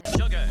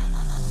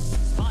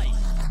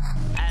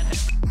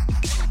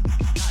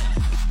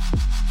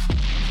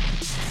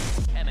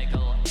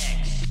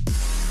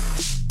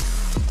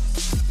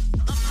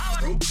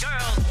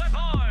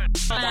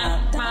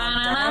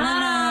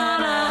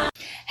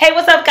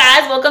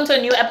guys, welcome to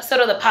a new episode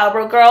of the Power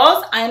Bro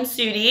Girls. I'm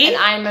Sudie. And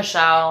I'm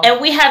Michelle. And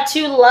we have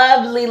two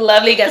lovely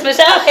guests.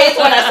 Michelle hates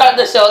when I start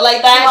the show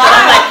like that.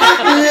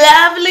 I'm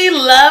like,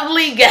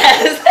 lovely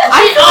guests.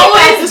 I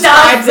always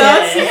describes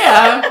us.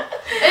 Yeah.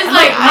 It's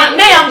like,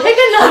 ma'am,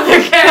 pick another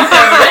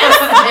character.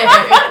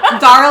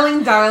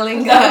 darling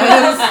guys.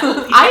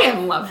 I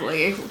am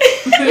lovely. You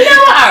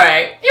know what? All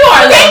right. You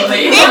are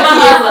lovely.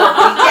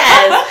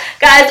 Yes.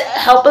 Guys,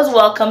 help us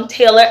welcome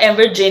Taylor and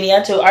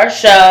Virginia to our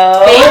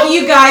show. Thank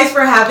you guys for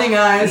having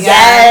us.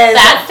 Yes.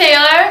 That's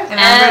Taylor. And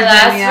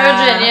that's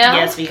Virginia.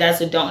 Yes, for you guys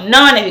who don't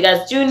know, and if you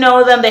guys do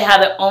know them, they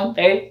have their own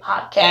very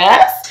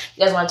podcast.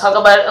 You guys want to talk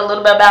about it, a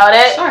little bit about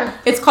it? Sure.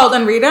 It's called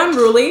Unrita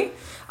Unruly.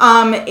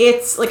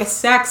 It's like a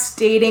sex,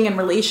 dating, and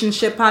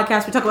relationship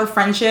podcast. We talk about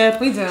friendship.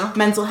 We do.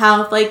 Mental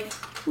health, like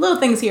little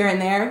things here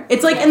and there.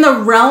 It's like in the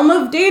realm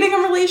of dating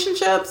and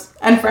relationships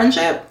and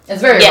friendship.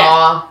 It's very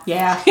raw.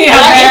 Yeah.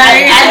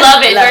 I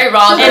love it. Very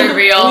raw, very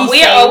real.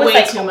 We are always way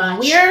like, too much.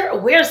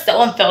 We're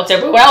so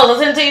unfiltered. But when I was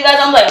listening to you guys,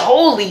 I'm like,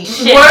 holy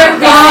shit. We have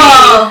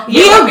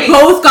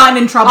both gotten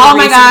in trouble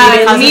recently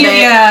because of it.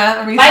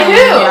 Yeah. By who?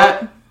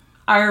 Yeah.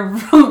 Our like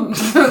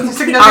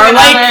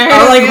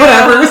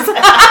whatever.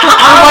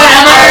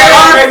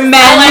 Our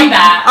men, like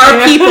that. our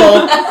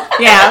people.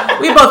 Yeah,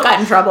 we both got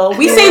in trouble.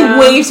 We say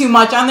way too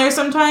much on there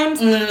sometimes.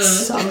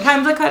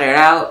 Sometimes I cut it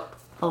out.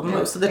 Well,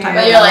 most of the time.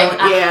 But you're like,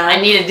 I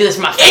need to do this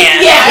for my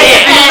fans.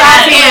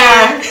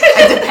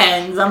 It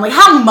depends. I'm like,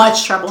 how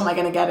much trouble am I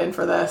going to get in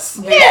for this?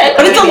 Yeah.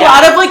 But it's a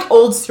lot of like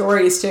old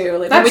stories too.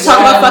 Like when we talk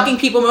about fucking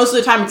people, most of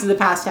the time it's in the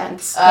past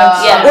tense.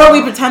 Or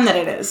we pretend that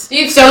it is. Do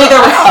you feel like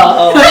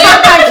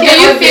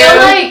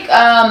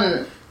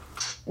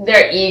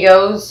their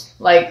egos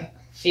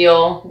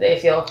they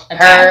feel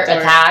hurt,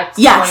 attacked?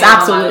 Yes,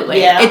 absolutely.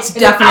 Yeah. It's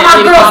definitely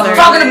I'm not bothering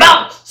talking me.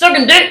 about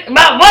sucking dick,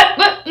 about what?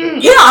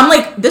 Yeah, I'm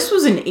like, this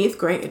was in 8th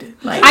grade.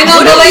 Like, I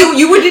know, but like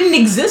you didn't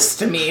exist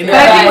to me. But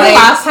I think the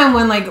last time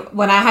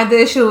when I had the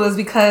issue was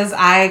because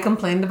I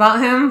complained about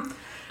him.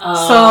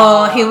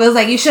 So he was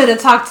like, you should have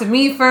talked to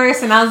me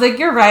first. And I was like,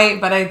 you're right,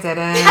 but I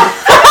didn't.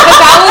 But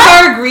that was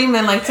our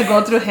agreement, like, to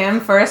go through him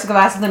first because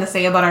I had something to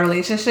say about our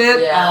relationship.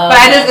 Yeah.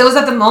 But it was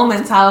at the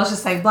moment, so I was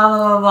just like, blah, blah,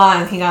 blah, blah,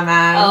 and he got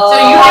mad. So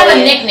you have a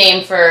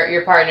nickname for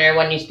your partner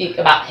when you speak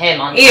about him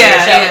on the show.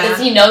 Yeah. Does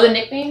he know the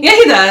nickname? Yeah,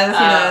 he does. He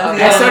does.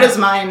 Yeah, so does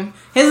mine.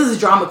 His is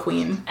drama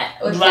queen.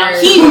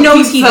 He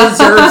knows he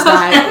deserves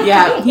that.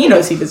 Yeah, he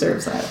knows he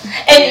deserves that.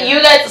 And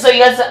you guys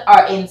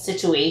are in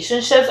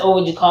situationships, or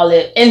would you call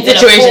it in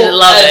situations?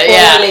 Love it.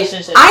 Yeah.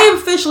 Relationship. I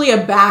officially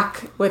am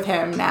back with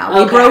him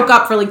now. We broke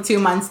up for like 2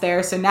 months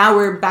there, so now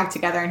we're back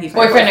together, and he's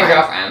my boyfriend and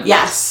girlfriend.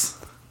 Yes.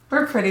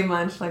 We're pretty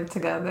much like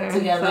together. So.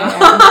 But you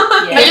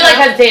like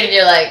hesitated.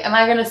 You're like, am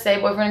I gonna say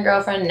boyfriend and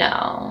girlfriend?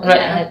 No.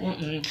 Right.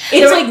 Yeah.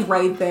 It's like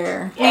right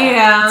there.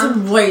 Yeah. It's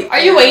right Are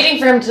you waiting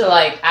for him to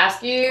like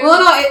ask you? Well,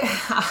 no, I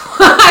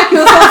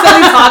feel so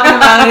silly talking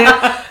about it.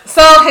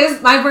 So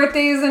my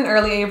birthday is in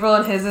early April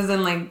and his is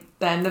in like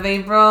the end of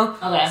April.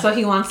 Okay. So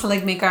he wants to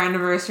like make our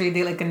anniversary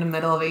date like in the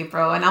middle of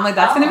April, and I'm like,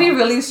 that's gonna be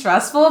really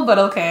stressful, but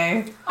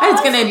okay.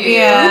 It's gonna be.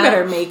 Yeah. You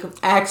better make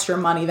extra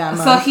money that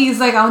month. So he's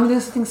like, I want to do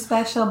something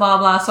special, blah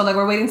blah. So like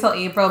we're waiting till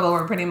April, but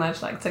we're pretty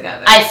much like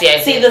together. I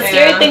see. The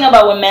scary thing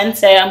about when men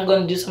say I'm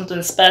going to do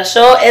something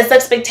special is the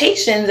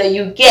expectations that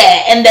you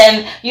get, and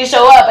then you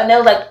show up and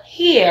they're like,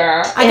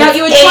 here, I got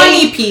you a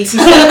 20 piece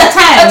instead of a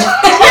 10.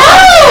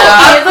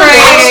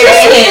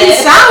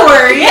 It's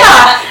sour,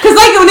 yeah. Because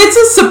like when it's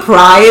a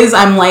surprise,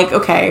 I'm like,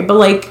 okay, but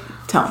like,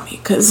 tell me,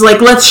 because like,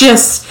 let's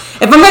just.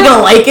 If I'm not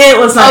gonna like it,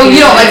 let's not. Oh,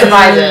 you don't like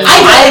surprises?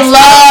 I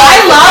love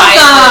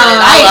them.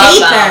 I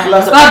hate them.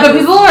 But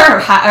people are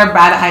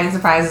bad at hiding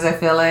surprises. I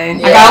feel like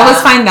I always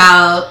find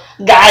out.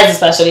 Guys,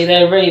 especially,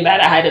 they're really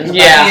bad at hiding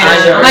surprises.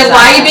 Yeah. I'm like,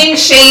 why are you being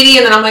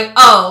shady? And then I'm like,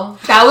 oh,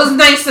 that was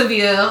nice of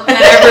you. And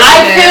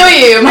I feel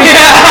you. My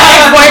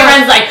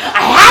ex-boyfriend's like,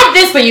 I had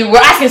this, but you were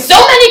asking so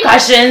many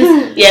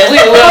questions. Yeah,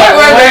 we're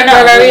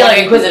very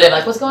like inquisitive.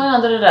 Like, what's going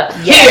on?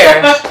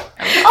 Here.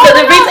 So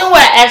the reason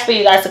why I asked for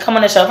you guys to come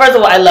on the show, first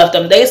of all, I love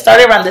them. They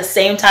started around the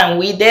same time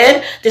we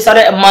did. They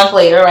started a month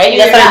later, right? You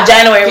guys started in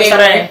January. We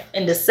started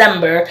in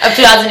December of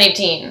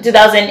 2018.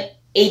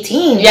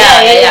 2018.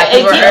 Yeah.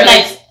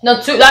 18. No,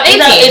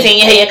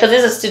 2018. Yeah, because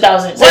this is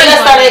 2000. So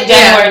that started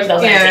January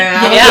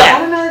 2018. Yeah.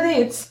 I don't know the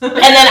dates. And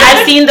then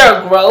I've seen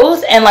their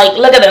growth, and like,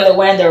 look at them, they're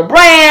wearing their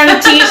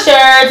brand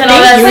t-shirts and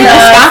all that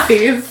stuff.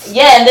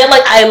 Yeah, and then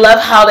like, I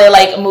love how they're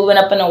like moving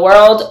up in the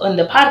world, in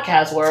the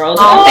podcast world,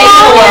 and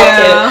Facebook world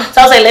too.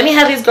 So I was like, let me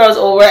have these girls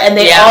over, and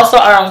they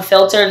also are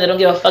unfiltered, and they don't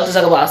give a fuck to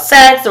talk about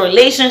sex or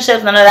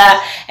relationships, none of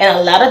that. And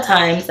a lot of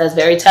times, that's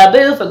very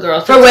taboo for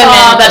girls, for women,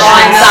 that's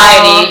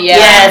anxiety.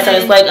 Yeah, so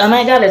it's like, oh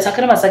my god, they're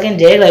talking about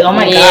sucking dick, like, oh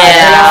my god,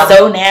 that's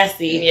so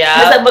nasty.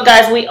 Yeah, it's like, but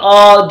guys, we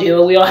all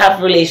do. We all have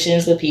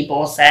relations with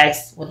people,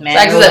 sex with men.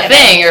 Sex is a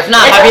thing, or if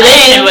not, my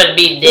relation would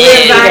be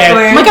dead.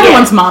 Exactly. Like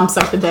everyone's mom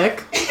sucked a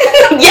dick.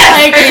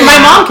 Yes, my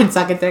mom can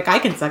suck a dick. I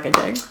can suck a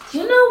dick.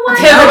 You know what?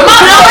 You know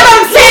what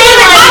I'm saying?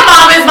 My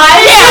mom is my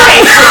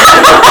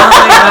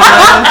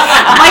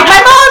Like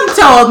my mom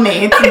told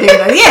me to do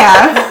that.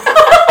 Yeah.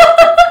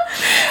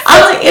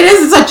 It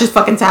is such a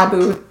fucking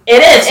taboo.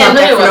 It is. And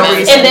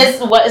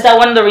is that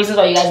one of the reasons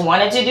why you guys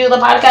wanted to do the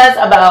podcast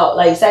about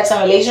like sex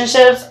and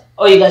relationships?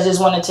 Or you guys just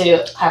wanted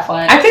to have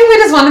fun? I think we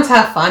just wanted to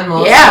have fun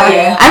mostly.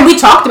 Yeah. And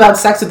we talked about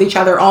sex with each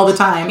other all the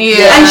time.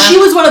 Yeah. And she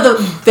was one of the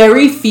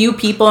very few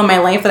people in my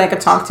life that I could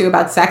talk to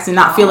about sex and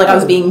not feel like I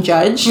was being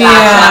judged. Yeah.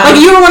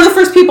 Like, you were one of the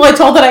first people I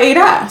told that I ate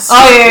ass.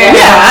 Oh, yeah.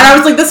 Yeah. And I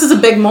was like, this is a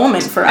big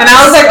moment for us. And I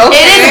was like, okay.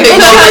 It is a big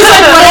moment.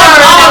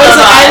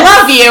 I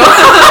love you.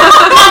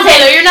 Come on,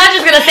 Taylor, you're not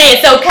just going to say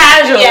it so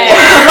casually.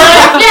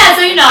 Yeah,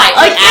 so you know,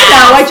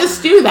 I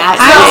just do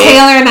that. I'm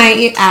Taylor and I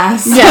eat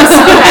ass. Yes.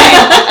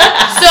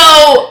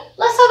 So...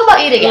 let's talk about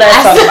eating ass.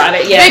 Let's talk about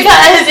it, yeah.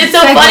 Because it's so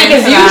funny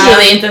because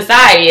usually in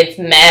society it's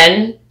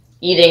men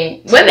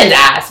eating women's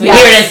ass. We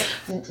hear it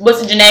as,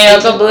 what's the Janae?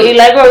 Eat the booty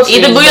like groceries.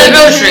 Eat the booty like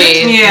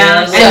groceries.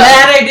 Yeah. And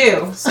that I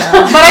do. So.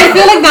 But I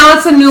feel like now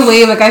it's a new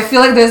wave. Like, I feel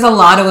like there's a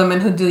lot of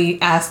women who do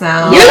eat ass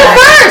now. You're the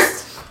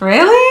first!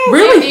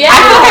 Really? Yeah.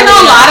 I feel like I know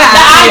a lot of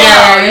ass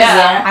eaters.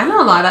 Yeah. I know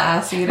a lot of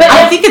ass eaters. But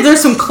I think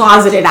there's some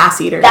closeted ass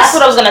eaters. That's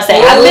what I was gonna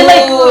say. I feel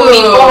like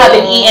people have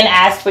been eating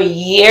ass for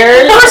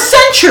years. For a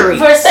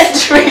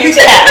century.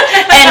 Yeah.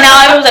 And now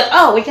everyone's like,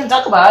 oh, we can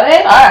talk about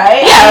it. All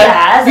right.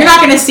 Yeah. You're not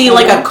going to see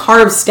like a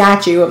carved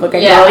statue of like a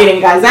girl eating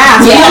a guy's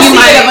ass. Yeah, you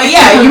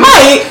might. You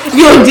might. If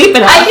you look deep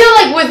enough. I feel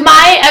like with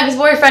my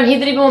ex-boyfriend, he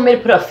didn't even want me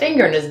to put a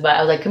finger in his butt.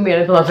 I was like, come here,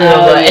 let me put my finger in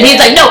his butt. And he's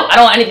like, no, I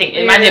don't want anything. It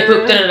reminds me of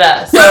poop,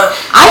 da-da-da. So,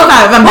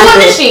 who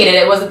initiated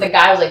it? Was it the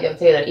guy who was like, yo,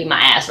 Taylor, eat my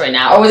ass right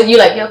now? Or was it you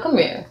like, yo, come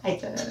here? I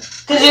did.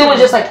 Because you were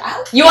just like,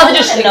 you wanted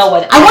to just know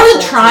what I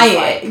wanted to try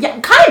it. Yeah,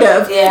 kind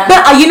of. Yeah.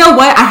 But you know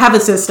what? I have a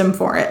system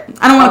for it.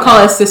 I don't want to call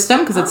it a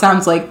system because it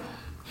sounds like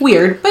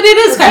weird, but it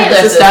is kind of a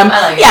system.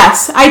 I like it.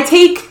 Yes, I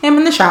take him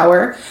in the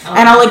shower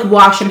and I'll like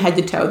wash him head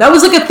to toe. That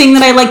was like a thing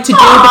that I like to do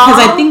because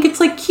I think it's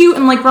like cute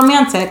and like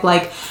romantic.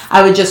 Like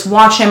I would just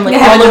wash him like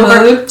all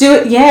over, do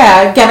it,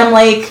 get him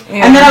like,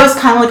 and then I was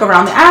kind of like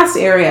around the ass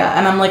area,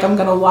 and I'm like, I'm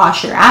gonna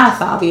wash your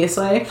ass,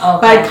 obviously,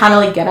 but I'd kind of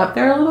like get up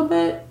there a little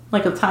bit.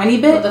 Like a tiny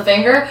bit. With the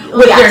finger?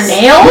 With your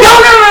nail? No. Oh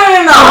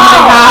my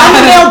God. I'm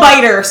a nail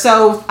biter,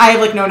 so I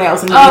have like no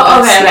nails in the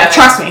okay.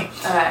 Trust me.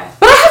 Okay.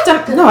 But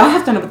I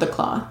have done it with the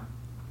claw.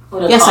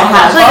 Yes, I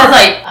have.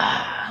 Like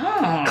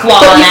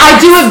claw. But I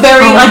do it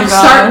very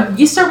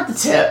you start with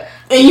the tip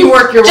and you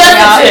work your way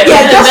out. Tip.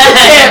 Yeah, just the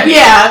tip.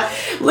 Yeah,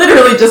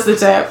 literally just the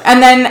tip.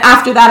 And then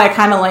after that, I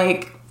kind of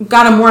like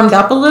got him warmed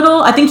up a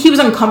little. I think he was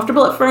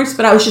uncomfortable at first,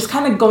 but I was just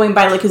kind of going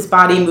by like his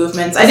body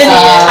movements. I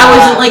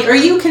wasn't like, are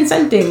you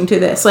consenting to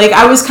this? Like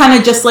I was kind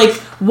of just like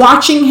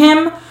watching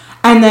him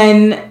and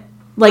then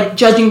like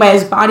judging by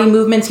his body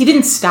movements. He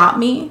didn't stop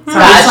me. So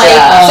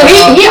so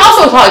he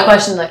also probably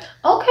questioned like,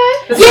 okay.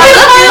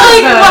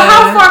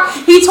 How far?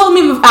 He told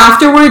me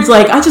afterwards,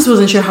 like, I just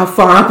wasn't sure how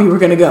far up you were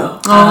gonna go.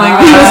 Oh my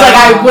God. He was like,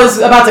 I was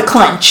about to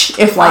clench.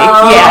 If like,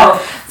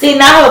 See,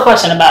 now I have a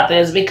question about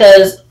this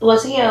because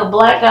was he a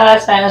black guy,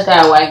 Spanish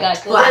guy, white guy?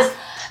 Black.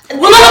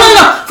 Well,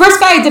 no. First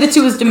guy I did it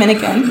to was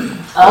Dominican.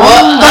 But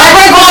I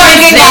heard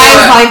Dominican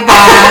guys like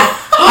that.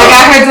 Like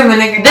I heard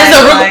Dominican guys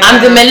like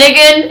I'm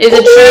Dominican. Is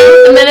it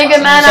true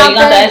Dominican man so out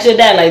you got to there? ask your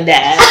dad like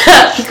that.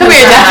 Come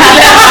here, Dad.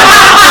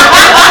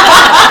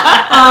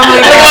 oh my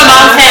Look at my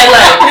mom's head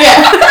like.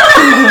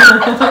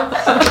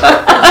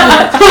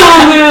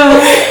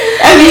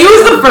 And he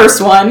was the first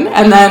one,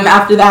 and then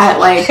after that,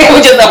 like It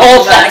was just the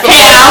whole thing.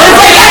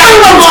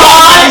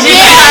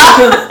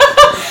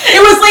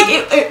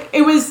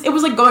 It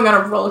was like going on a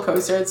roller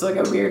coaster. It's like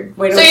a weird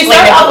way to So you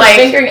explain started it. off with Like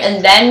fingering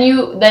and then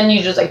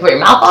you just like put your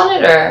mouth on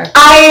it, or?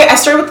 I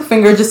started with the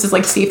finger just to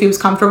like see if he was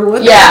comfortable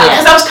with it. Yeah.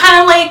 Because I was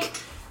kind of like,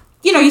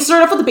 you know, you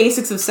start off with the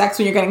basics of sex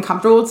when you're getting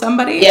comfortable with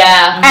somebody.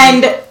 Yeah.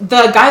 And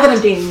the guy that I'm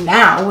dating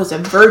now was a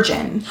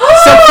virgin.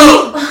 So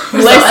he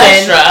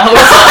Listen.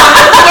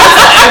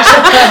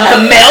 The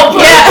male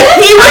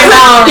he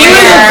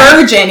was a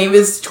virgin. He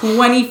was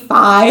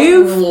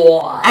 25.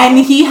 What? And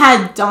he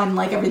had done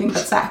like everything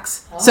but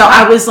sex. So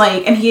I was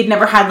like, and he had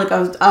never had like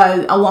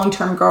a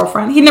long-term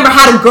girlfriend. He'd never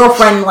had a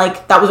girlfriend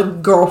like that was a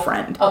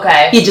girlfriend.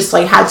 Okay. He just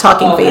like had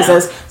talking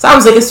phases. So I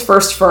was like his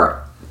first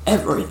for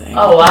everything.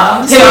 Oh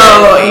wow. So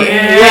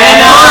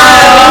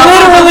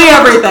literally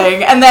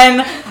everything. And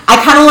then I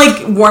kind of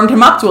like warmed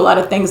him up to a lot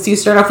of things. So you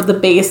start off with the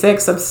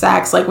basics of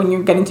sex, like when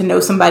you're getting to know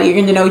somebody, you're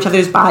getting to know each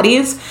other's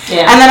bodies.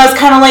 Yeah. And then I was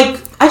kind of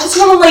like, I just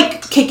want to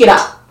like kick it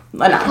up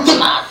a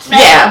notch.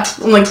 Yeah,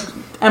 I'm like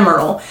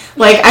Emerald.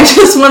 Like I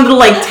just wanted to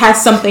like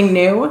test something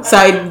new. So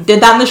I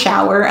did that in the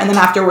shower, and then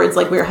afterwards,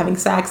 like we were having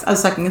sex, I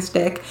was sucking his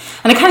dick,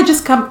 and I kind of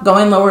just kept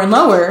going lower and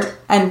lower,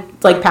 and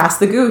like past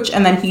the gooch,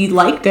 and then he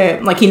liked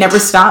it. Like he never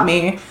stopped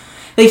me.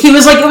 Like he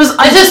was like it was.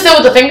 Is this still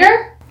with the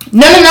finger?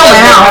 No.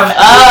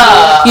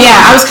 Oh.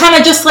 Yeah, I was kind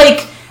of just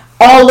like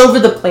all over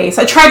the place.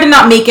 I tried to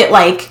not make it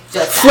like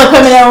flip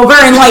him over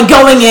and like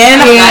going in.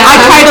 I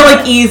tried to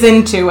like ease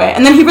into it,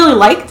 and then he really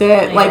liked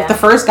it. Like the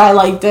first guy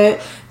liked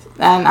it.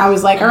 And I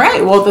was like, all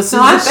right, well, this is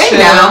the thing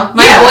now.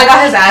 My boy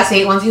got his ass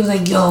ate once. He was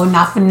like, yo,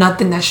 not for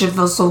nothing. That shit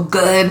feels so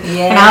good.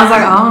 Yeah. And I was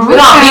like, oh, we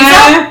don't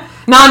pizza?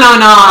 No. I'm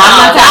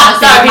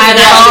not sorry, my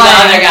the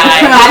other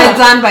guy. I had to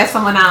done by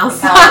someone else.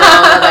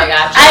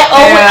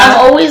 I'm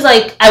always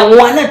like, I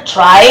want to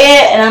try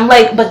it, and I'm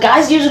like, but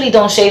guys usually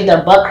don't shave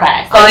their butt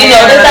crack. Like,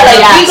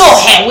 we go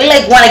ham. We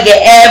like want to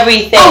get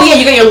everything. Oh yeah,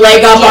 you got your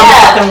leg up on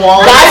the fucking wall.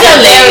 Guys are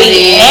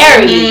very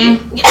hairy.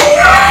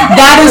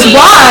 That is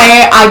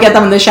why I get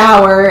them in the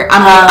shower.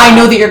 I'm like, I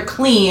know that you're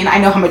clean. I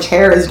know how much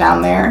hair is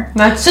down there.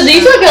 So do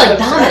you feel like you're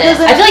like dominant?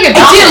 I feel like you're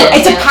dominant.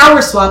 It's a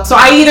power swap. So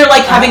I either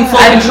like having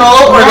full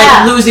control or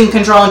like losing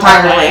control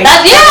entirely.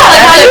 That's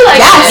how you like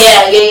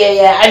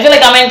it. Yeah. I feel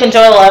like I'm in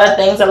control of a lot of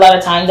things. A lot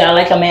of times I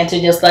like a man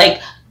to just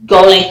like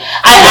go like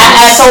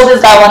I told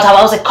this guy one time,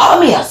 I was like, call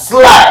me a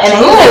slut, and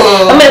he was like,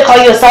 I'm gonna call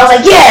you a slut. I was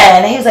like, yeah,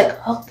 and he was like,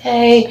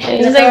 okay.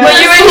 He's like, but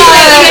you're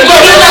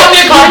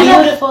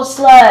beautiful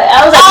slut.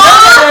 I was like,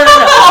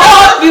 no.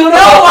 Beautiful.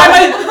 No, I'm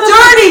a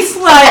dirty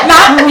slut,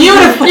 not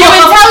beautiful. You're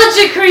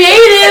intelligent,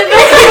 creative.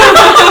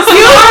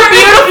 You're a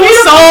beautiful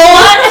soul.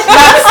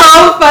 That's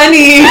so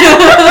funny.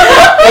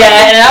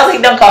 Yeah, and I was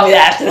like, don't call me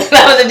that. I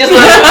was like, just be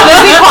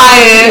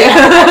quiet.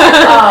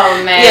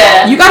 Oh man.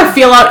 Yeah. You gotta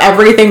feel out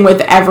everything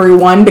with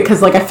everyone,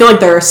 because like I feel like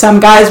there are some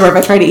guys where if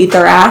I try to eat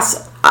their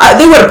ass,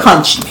 they would have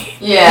punched me.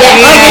 Yeah.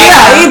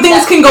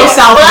 Things can go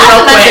south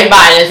real quick.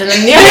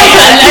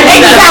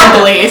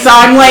 Exactly. So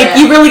I'm like,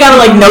 you really gotta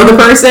like know the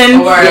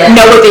person,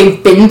 know what they've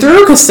been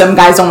through, because some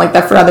guys don't like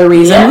that for other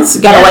reasons.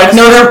 You gotta like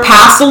know their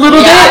past a little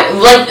bit.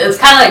 Like it's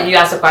kind of like you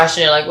ask a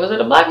question, you're like, was it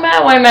a black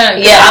man, white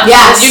man? Yeah.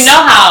 Yes. You know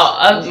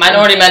how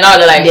minority men are.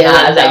 They're like,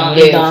 nah, it's like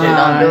gay shit,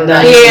 don't do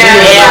that.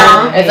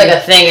 Yeah. It's like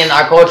a thing in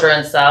our culture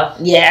and stuff.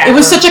 Yeah. It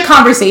was such a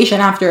conversation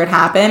after it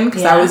happened,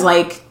 because I was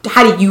like,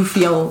 how do you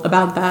feel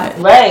about that?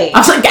 Right. I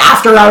was like,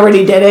 after I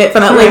already did it,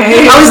 but like,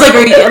 I was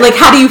like,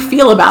 how do you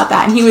feel about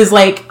that? And he was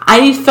like,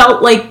 I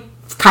felt like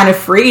kind of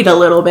freed a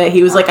little bit.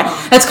 He was like,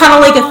 that's kind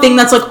of like a thing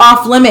that's like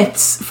off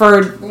limits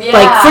for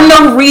like for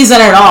no reason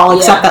at all,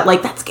 except that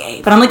like that's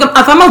gay. But I'm like, if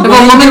I'm a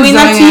woman doing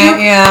that to you,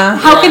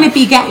 how can it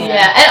be gay?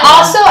 Yeah, and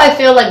also I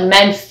feel like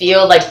men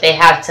feel like they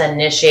have to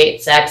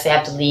initiate sex, they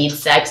have to lead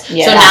sex.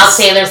 Yes. So now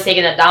Taylor's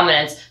taking the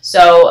dominance.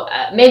 So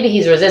maybe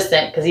he's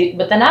resistant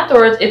but then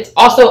afterwards, it's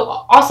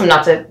also awesome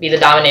not to be the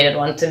dominated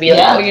one, to be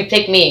like, oh, you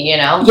pick me, you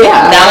know,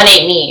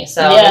 dominate me.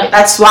 So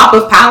that swap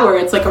of power,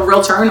 it's like a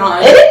real turn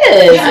on. It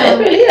is. It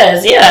really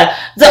is. Yeah.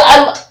 So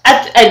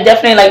I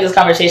definitely like this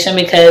conversation,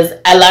 because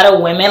a lot of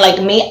women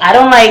like me, I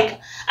don't like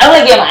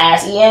getting my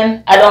ass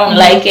eaten. I don't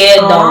like it.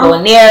 Don't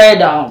go near it.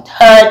 Don't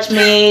touch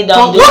me.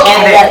 Don't do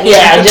any of that.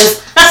 Yeah,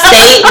 just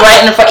stay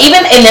right in front.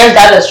 Even in there's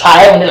guys that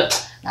try it when they're like,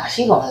 nah,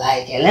 she gonna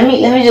like it. Let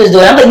me just do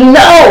it. I'm like,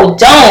 no,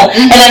 don't.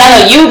 And then I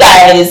know you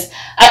guys.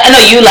 I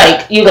know you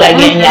like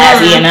getting your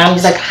ass eaten, and I'm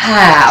just like,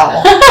 how?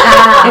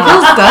 It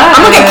feels good.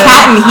 I'm like a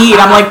cat in heat.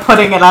 I'm like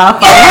putting it up.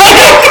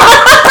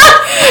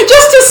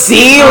 Just to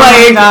see,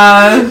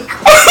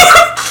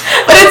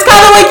 but it's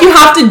kind of like you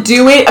have to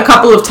do it a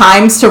couple of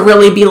times to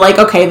really be like,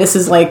 okay, this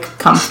is like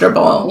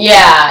comfortable.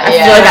 Yeah, I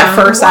feel like at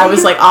first I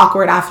was like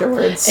awkward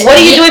afterwards. What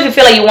do you do if you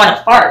feel like you want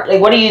to fart? Like,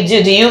 what do you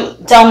do? Do you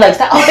tell them like,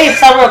 stop? Oh, babe,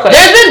 stop real quick.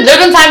 There's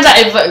been times that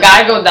if a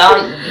guy goes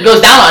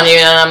down on you,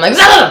 and I'm like,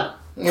 stop.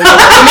 Give me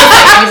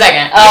a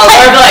second.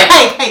 Or like,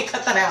 hey,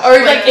 cut that out. Or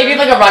like, if you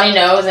have like a runny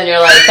nose and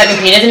you're like sucking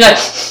penis, and you're like,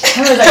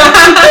 and they're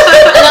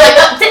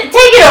like,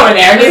 take it over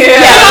there. It's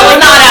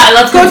not out.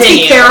 Let's go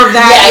continue. Take care of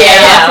that.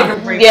 Yeah. Take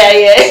a break.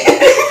 Yeah.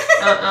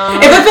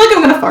 If I feel like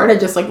I'm gonna fart, I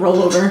just like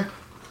roll over,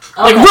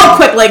 like real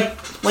quick, like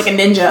a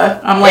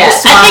ninja. I'm like,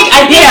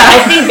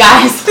 I think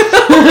guys.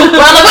 Well,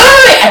 I'm like,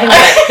 wait. I think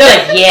they're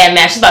like, yeah,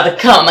 man, she's about to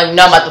come. I'm like,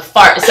 no, I'm about to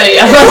fart. So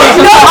yeah, no,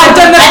 I've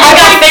done that. I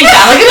gotta think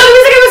that.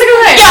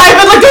 Like, yeah, I've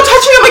been like, don't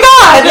touch me. Oh my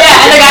god.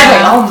 Yeah, and the guy's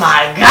like, oh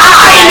my god.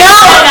 I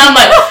know. And I'm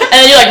like, and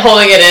then you're like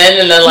holding it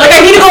in, and then like I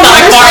need to go to the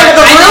other side of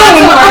the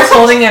room.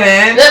 Holding it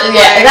in.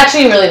 Yeah, it's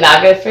actually really not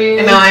good for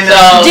you. No, I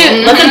know. So,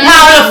 dude, let's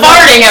empower the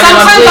farting.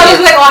 Sometimes I'll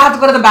just be like, oh, I have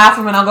to go to the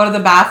bathroom, and I'll go to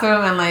the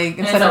bathroom, and like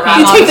instead of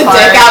you take the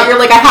dick out,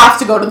 you're like, I have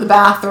to go to the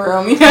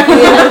bathroom.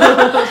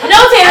 No,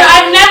 Taylor,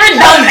 I've never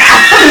done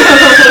that.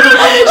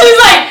 She's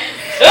like,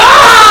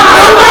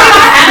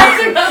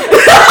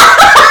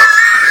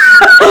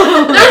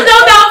 there's no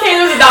doubt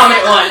Taylor's the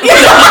dominant one.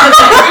 There's no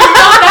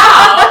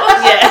doubt.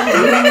 Yeah.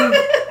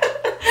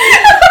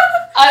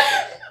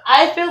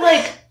 I feel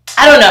like,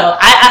 I don't know.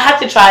 I have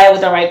to try it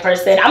with the right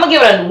person. I'm gonna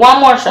give it one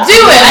more shot. Do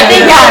it. I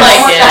think you'll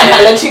like it.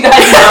 I'll let you guys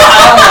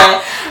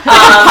know. I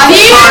don't know.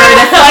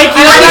 It's like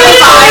you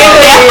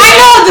I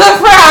know, do it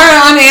for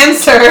our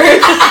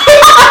unanswered.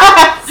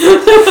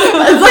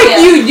 It's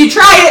like you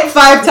try it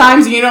 5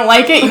 times and you don't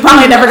like it, you're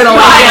probably never gonna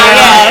like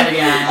it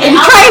again. If you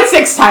try it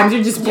 6 times,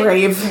 you're just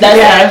brave. But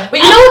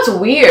you know what's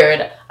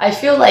weird? I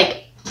feel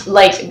like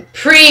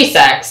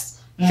pre-sex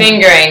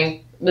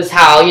fingering was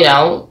how, you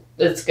know,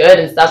 it's good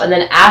and stuff, and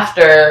then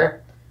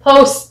after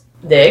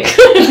post-dick,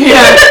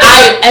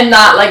 I am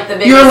not like the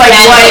biggest you're like,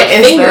 what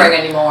is fingering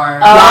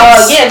anymore.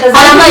 Oh, yeah, because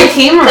I'm like,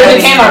 came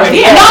already.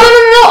 Yeah. No.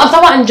 I'm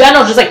talking about in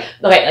general, just like,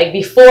 okay, like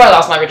before I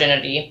lost my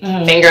virginity,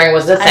 fingering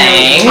was the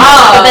thing.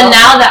 But then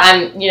now that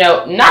I'm, you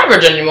know, not a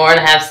virgin anymore and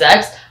have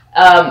sex,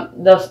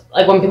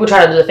 when people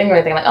try to do the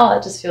fingering thing, I'm like, oh,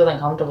 that just feels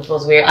uncomfortable,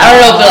 feels weird. I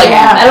don't know if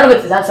I don't know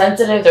if it's that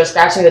sensitive. They're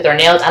scratching with their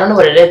nails. I don't know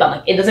what it is, but I'm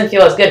like, it doesn't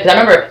feel as good. Because I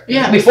remember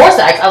before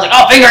sex, I was like,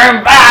 oh, finger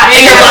him,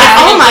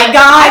 oh my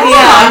god,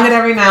 I mind it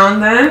every now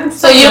and then.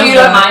 So you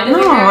don't mind it?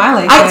 No, I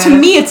like it. To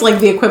me, it's like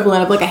the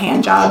equivalent of like a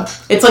hand job.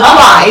 It's like,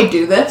 why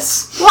do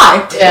this?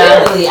 Why?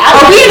 Yeah.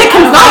 Are we in a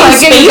confined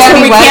space where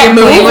we can't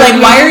move?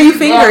 Like, why are you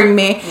fingering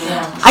me?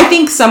 I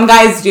think some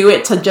guys do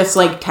it to just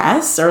like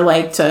test or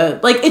like to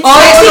like it's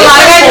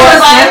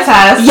sniff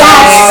test.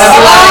 Yes.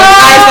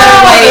 Guys that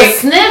are like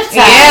sniff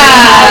test.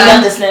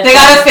 Yeah. They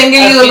gotta finger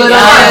you a little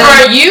bit.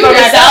 For you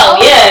yourself.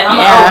 Yeah.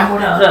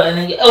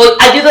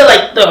 I do the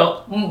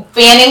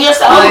fanning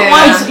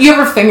yourself. You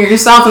ever finger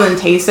yourself and then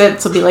taste it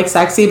to be like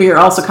sexy, but you're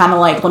also kind of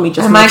like, let me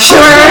just make sure.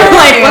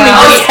 Like, let me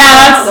just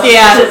test.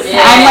 Yeah.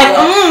 I'm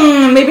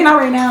like, maybe not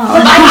right now.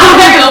 I'm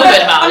very open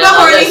about it. I'm not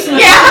horny.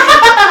 Yeah.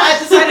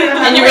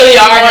 And you really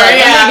are. Let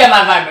me get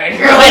my vibrator.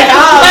 You're like,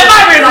 my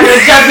vibrator's not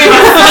gonna judge me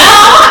by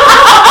smell.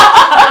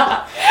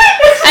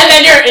 And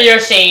then you're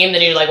ashamed,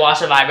 and you like wash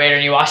the vibrator,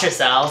 and you wash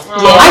yourself. Yeah.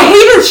 I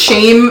hate a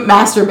shame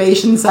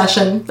masturbation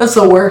session. That's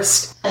the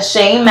worst. A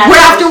shame masturbation.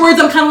 Where afterwards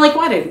I'm kind of like,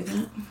 why did I do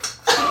that?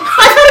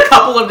 I've had a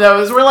couple of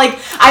those where like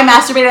I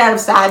masturbated out of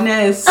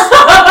sadness or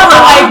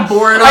like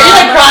boredom. Are you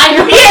like crying?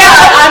 Yeah,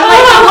 I'm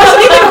like, I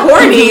wasn't even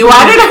horny.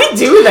 Why did I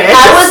do this?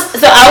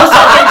 I was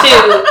talking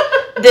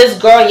to this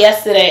girl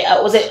yesterday.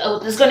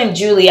 This girl named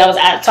Julie. I was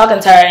talking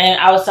to her and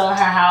I was telling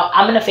her how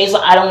I'm in a phase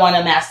where I don't want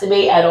to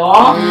masturbate at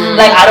all.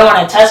 Like I don't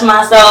want to touch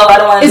myself. I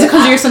don't want to. Is it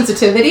because of your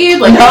sensitivity?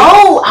 Like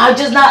no, I'm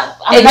just not.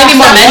 It might be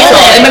more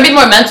mental. It might be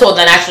more mental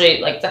than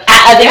actually like.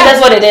 I think that's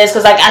what it is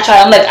because like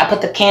I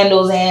put the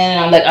candles in and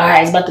I'm like, all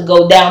right, it's about to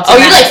go down. Oh,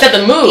 you like set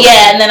the mood.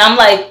 Yeah, and then I'm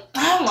like,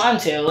 I don't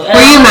want to. And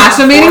were you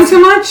masturbating too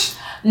much?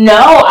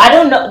 No, I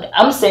don't know.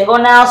 I'm single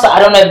now, so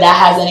I don't know if that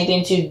has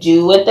anything to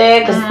do with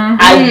it. Because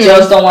I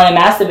just don't want to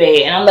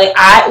masturbate, and I'm like,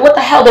 what the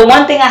hell? The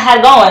one thing I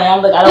had going, and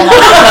I'm like, I don't want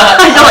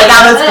to. I'm like,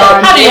 now that's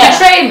gone. How do you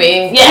betray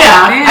me?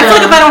 Yeah. I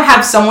feel like if I don't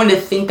have someone to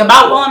think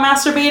about while I'm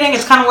masturbating,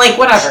 it's kind of like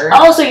whatever.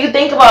 Oh, so you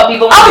think about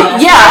people? Oh,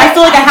 yeah. I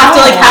feel like I have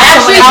to like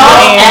have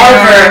someone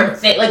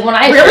ever think like when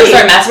I first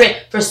started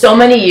masturbating for so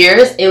many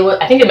years.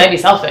 I think it might be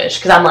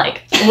selfish because I'm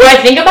like, what I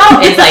think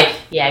about is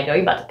like, yeah, girl,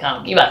 you about to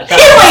come. You about to come.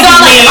 So I'm like,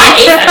 am I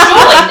asexual?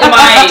 Like,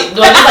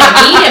 do I just like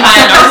me? Am I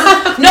a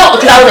narcissist? No,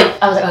 because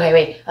I was like, okay,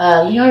 wait,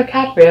 Leonardo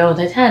DiCaprio on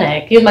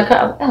Titanic. He was my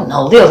I don't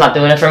know, Leo's not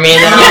doing it for me.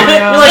 And then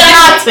you're like,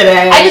 not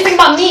today. I just think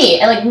about me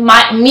and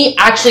like me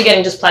actually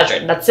getting just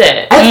pleasured. That's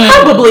it.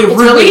 It's probably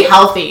really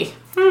healthy.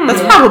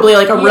 That's probably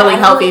like a really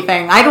healthy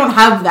thing. I don't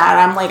have that.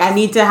 I'm like, I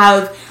need to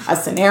have a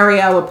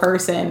scenario, a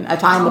person, a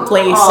time, a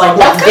place. Like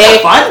what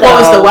day? What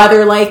was the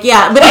weather like?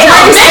 Yeah, but it's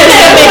very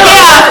specific.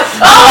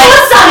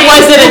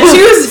 Was it a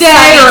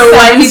Tuesday or a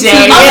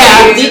Wednesday?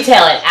 Yeah,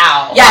 detail it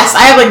out. Yes,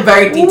 I have like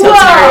very detailed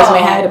scenarios in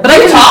my head. But do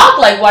you talk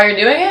like while you're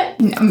doing it?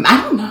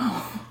 I don't know.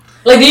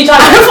 Like, do you talk?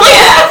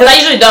 Yeah, because I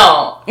usually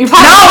don't. You're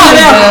probably.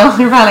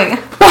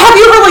 But have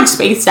you ever like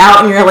spaced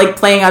out and you're like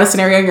playing out a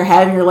scenario in your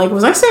head and you're like,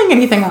 was I saying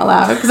anything out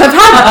loud? Because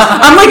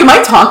I'm like, am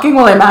I talking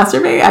while I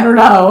masturbate? I don't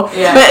know.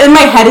 Yeah. But in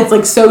my head, it's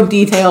like so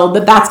detailed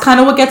that that's kind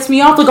of what gets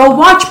me off. Like I'll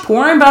watch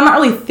porn, but I'm not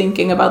really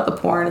thinking about the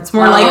porn. It's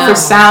more like for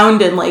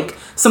sound and like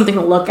something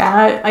to look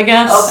at, I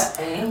guess.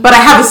 Okay. But I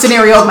have a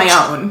scenario of my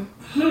own.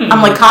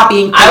 I'm like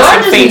copying. I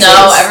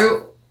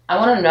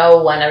want to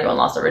know when everyone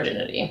lost their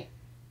virginity.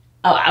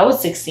 Oh, I was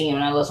 16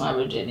 when I lost my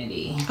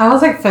virginity. I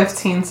was like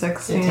 15,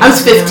 16. I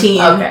was 15.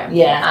 Okay.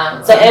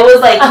 Yeah. So it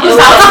was like...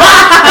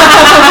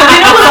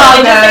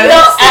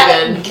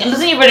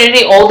 losing your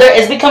virginity older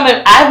is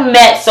becoming... I've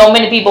met so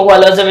many people who are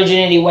losing their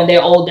virginity when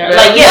they're older.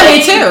 Like, yeah,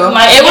 me too.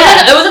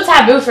 It was a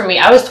taboo for me.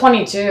 I was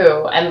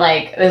 22 and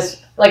like this...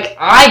 Like,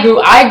 I grew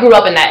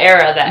up in that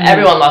era that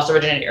everyone lost their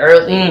virginity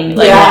early.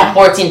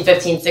 14,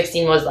 15,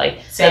 16 was, like,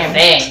 the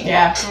thing.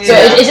 Yeah. So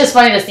it's just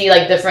funny to see,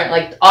 like, different,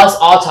 like, us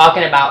all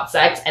talking about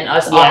sex and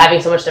us all having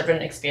so much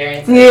different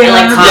experiences. Yeah. And,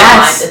 like,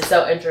 timelines. It's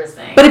so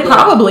interesting. But it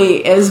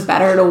probably is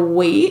better to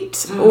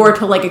wait or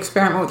to, like,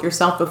 experiment with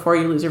yourself before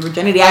you lose your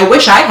virginity. I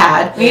wish I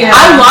had. Yeah.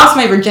 I lost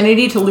my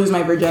virginity to lose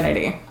my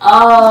virginity.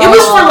 Oh. It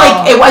was for,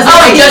 like, it wasn't... Oh,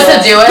 like, just to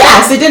do it?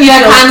 Yes, it didn't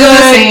feel kind of good.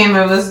 The same.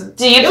 It was...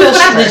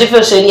 Did you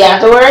feel shitty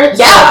afterwards?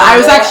 Yeah, I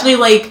was actually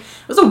like,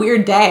 it was a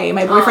weird day.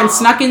 My boyfriend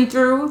snuck in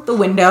through the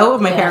window of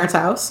my parents'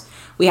 house.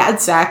 We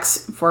had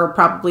sex for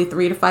probably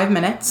 3 to 5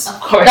 minutes. Of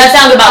course. That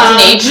sounds about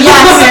teenage.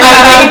 Yes,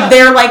 I laid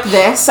there like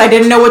this. I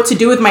didn't know what to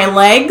do with my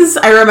legs.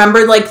 I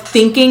remember like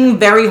thinking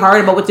very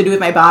hard about what to do with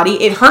my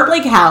body. It hurt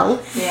like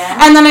hell. Yeah.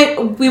 And then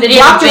we walked around. Did he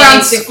have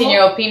a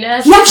 16-year-old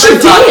penis? Yeah, she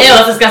did. Ew,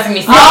 that's disgusting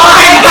me. Oh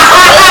my god.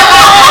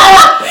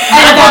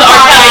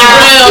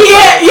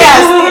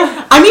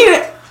 Yes. I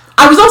mean,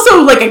 I was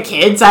also like a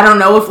kid, so I don't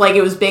know if like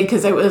it was big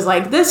because it was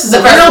like this is a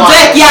real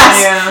dick.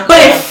 Yes, but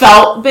it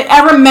felt. But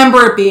I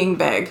remember it being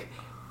big.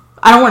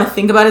 I don't want to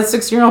think about his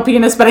 16-year-old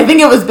penis, but I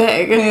think it was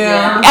big.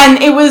 Yeah. And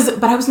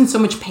but I was in so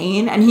much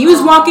pain. And he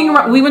was walking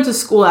around. We went to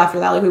school after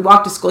that. Like, we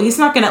walked to school. He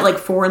snuck in at like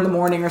 4 a.m.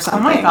 or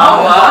something. Oh my God.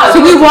 Oh, wow.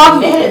 So we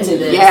walked into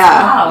this.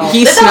 Yeah. Wow.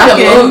 He This snuck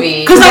like a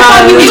movie. Because I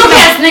thought he was you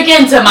can't sneak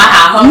into my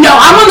house. No,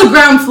 I'm on the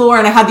ground floor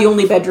and I had the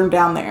only bedroom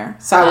down there.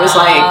 So I was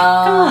like,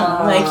 come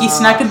on. Like, he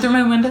snuck in through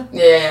my window.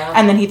 Yeah.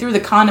 And then he threw the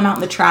condom out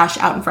in the trash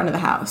out in front of the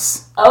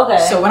house. Okay.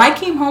 So when I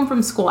came home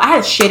from school, I had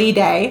a shitty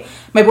day.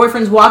 My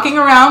boyfriend's walking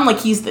around like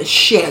he's the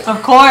shit.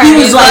 Of course. He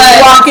was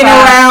like walking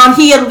around.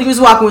 He was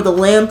walking with a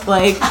limp.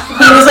 Like,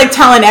 he was like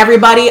telling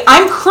everybody.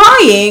 I'm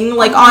crying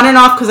like on and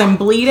off because I'm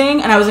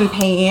bleeding and I was in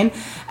pain.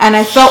 And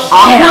I felt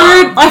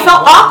awkward. I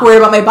felt awkward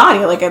about my body.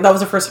 Like, that was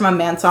the first time a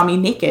man saw me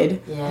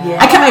naked. Yeah.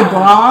 I kept my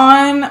bra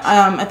on.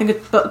 I think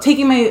it's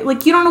taking my,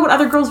 like, you don't know what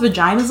other girls'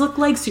 vaginas look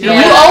like. So you're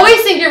You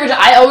always think your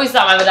vagina. I always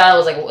thought my vagina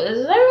was like, does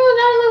everyone's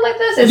vagina look like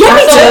this? It's so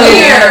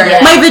weird.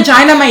 Yeah. My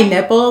vagina, my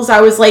nipples,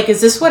 I was like,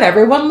 is this what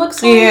everyone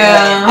looks like?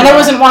 Yeah. And I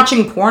wasn't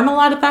watching porn a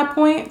lot at that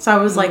point. So I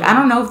was like, I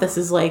don't know if this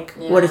is like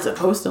what it's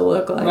supposed to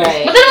look like.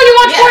 Right. But then when you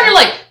watch porn, you're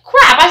like,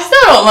 crap, I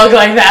still don't look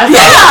like that.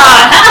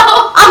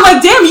 I'm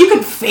like, damn, you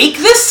can fake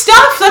this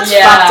stuff? That's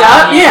fucked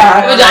up.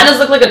 Yeah. Vaginas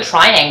look like a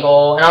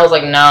triangle. And I was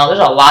like, no, there's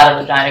a lot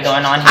of vagina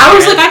going on here. I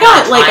was like, I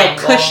got like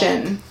Triangle. a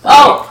cushion.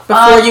 Oh,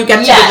 before you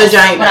get to the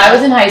vagina. When I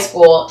was in high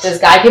school, this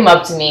guy came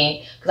up to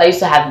me because I used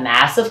to have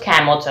massive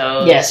camel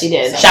toes. Yes, you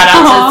did. Shout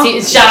out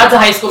to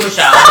high school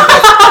Michelle.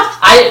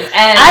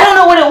 I don't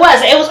know what it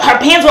was. It was her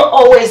pants were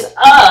always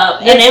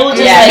up, and it was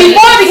just like,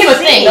 before it became a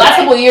thing. The last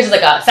couple of years is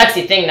like a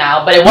sexy thing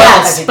now, but it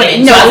wasn't a sexy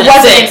thing. No, it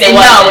wasn't.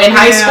 No, in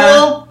high Yeah.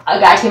 school. A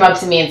guy came up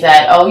to me and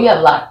said, "Oh, you have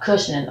a lot of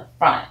cushion in the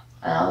front,"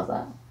 and I was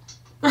like,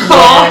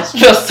 yeah, it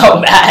feels so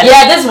bad.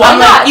 "Yeah, this one."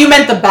 You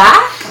meant the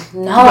back?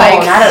 No,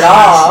 Like- not at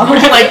all.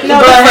 Like, no,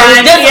 the But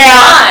front. just the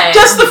front.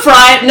 Just the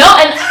front. No,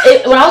 and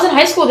when I was in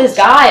high school, this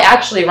guy,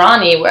 actually,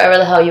 Ronnie, wherever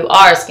the hell you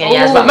are, skinny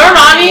ass. But remember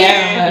Ronnie?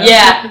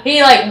 Yeah.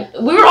 He, like,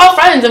 we were all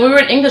friends and we were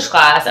in English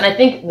class, and I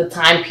think the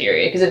time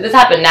period, because if this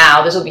happened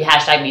now, this would be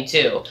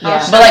 #MeToo.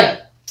 Yeah. But,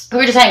 like, we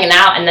were just hanging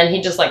out, and then he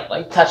just, like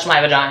touched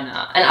my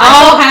vagina. And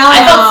hell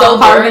I felt so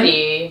no.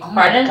 dirty. Oh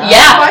my Pardon? God.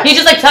 Yeah. What? He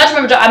just, like, touched my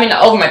vagina. I mean,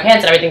 over my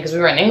pants and everything, because we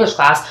were in English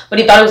class, but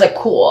he thought it was, like,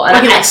 cool. And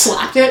Like, he I like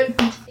slapped it.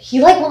 he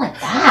like went like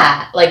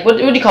that. Like what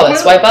do you call it?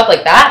 Swipe up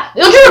like that?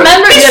 Don't you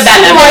remember? He had a bad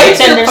memory.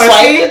 Tinder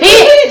swipe. He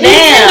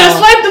Tinder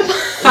swiped the.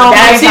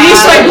 See, you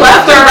swipe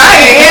left or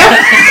right.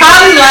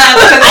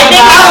 I think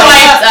he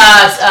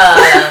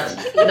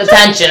swiped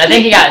detention. I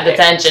think he got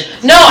detention.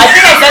 No, I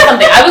think I said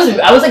something.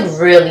 I was like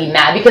really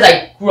mad because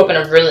I grew up in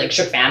a really like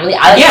strict family.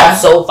 I felt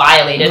so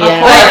violated.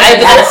 Yeah.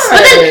 But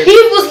then he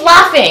was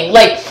laughing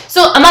like.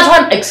 So I'm not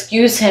trying to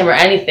excuse him or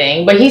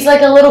anything, but he's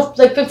like a little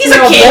like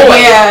 15-year-old boy.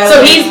 Yeah.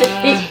 So he's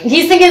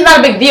thinking it's not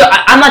a big deal.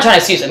 I'm not trying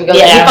to excuse him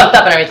because he fucked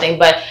up and everything,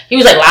 but he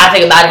was like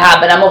laughing about it.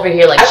 But I'm over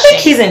here like. I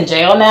think he's in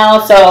jail now,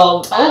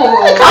 so. We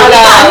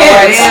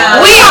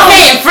ain't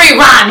paying free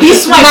Ron. He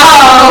swiped the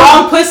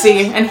wrong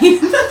pussy, and he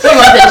went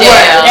to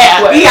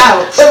jail.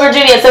 Yeah. So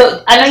Virginia,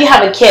 so I know you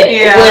have a kid.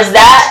 Yeah. Was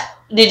that?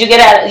 Did you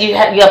get out? You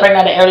got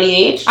pregnant at an early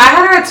age? I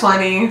had her at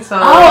 20, so.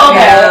 Oh,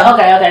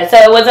 okay, yeah. okay. So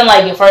it wasn't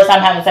like your first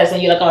time having sex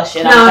and you're like, oh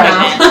shit, I'm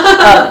pregnant.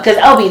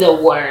 Because that'll be the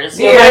worst.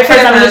 Your very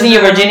first time losing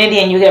your virginity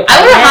and you get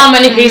I pregnant. wonder how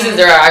many cases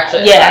there are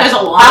actually. Yeah. There's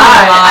a lot.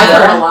 I've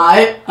heard a lot.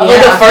 Like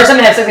the first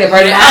time I had sex with a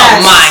pregnant. Oh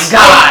my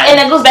god. And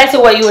it goes back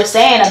to what you were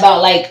saying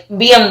about like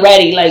being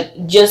ready.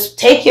 Like just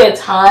take your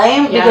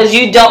time because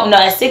you don't know.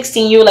 At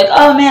 16, you were like,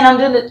 oh man, I'm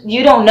doing it.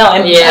 You don't know.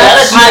 And a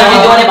lot of times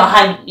you're doing it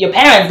behind your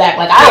parents'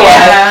 back. Like I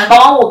was. My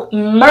mom will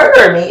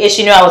murder me if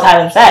she knew I was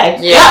having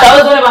sex. Yeah. So I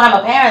was doing it behind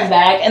my parents'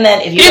 back. And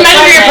then if you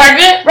imagine you're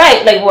pregnant,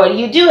 right? Like what do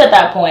you do at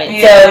that point?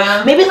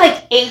 Yeah. So maybe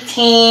like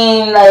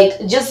 18,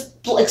 like just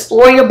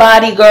explore your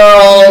body,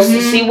 girls.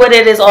 See what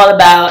it is all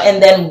about,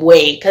 and then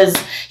wait, because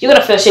you're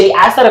gonna feel shitty.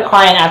 I started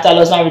crying after I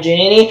lost my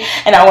virginity,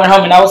 and I went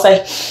home and I was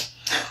like,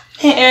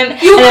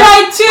 and you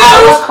cried too.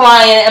 I was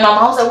crying, and my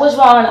mom was like, "What's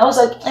wrong?" And I was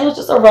like, "It was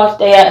just a rough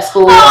day at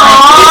school." you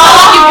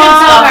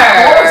can tell her.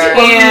 Murder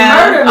me.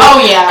 Oh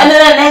yeah. And then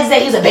the next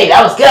day he was like, "Baby,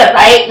 that was good,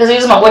 right?" Because he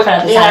was my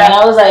boyfriend at the time, and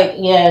I was like,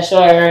 "Yeah,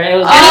 sure." It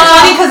was. And it's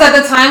funny because at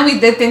the time we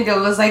did think it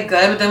was like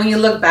good, but then when you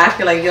look back,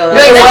 you're like, "Yo, it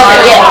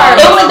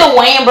was like the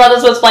Wayne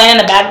brothers was playing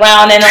in the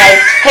background, and like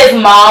his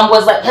mom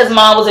was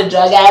a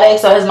drug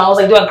addict, so his mom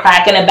was like doing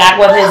crack in the back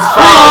with his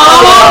friends.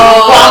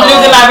 While I'm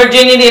losing my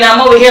virginity, and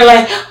I'm over here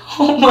like,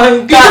 oh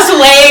my god, just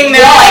laying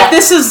there like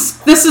this is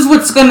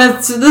what's gonna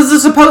this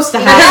is supposed to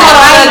happen.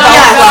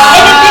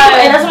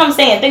 And that's what I'm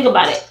saying. Think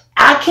about it.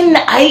 I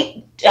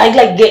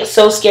like get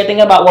so scared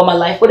thinking about what my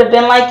life would have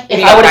been like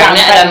if I would have gotten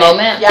at that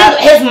moment. Yeah.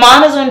 His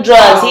mom is on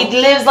drugs. He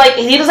lives like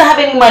he doesn't have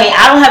any money.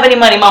 I don't have any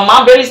money. My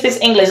mom barely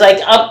speaks English. Like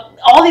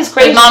all these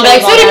crazy. Mom be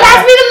like, "Sweetie,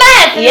 pass me the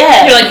meth."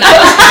 Yeah. You're like, "No."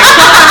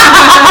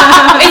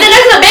 Is it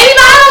next to the baby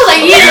bottle?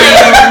 Like,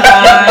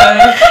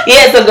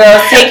 yeah. So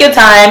girls, take your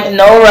time.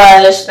 No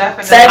rush. I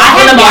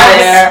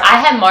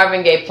had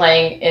Marvin Gaye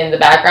playing in the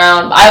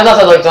background. I was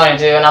also like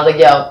 22, and I was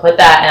like, "Yo, put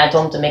that," and I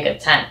told him to make a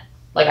 10.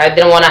 Like, I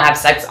didn't want to have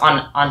sex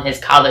on his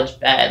college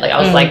bed. Like,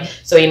 I was like,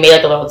 so he made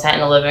like a little tent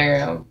in the living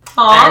room.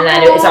 Aww. And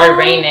then it started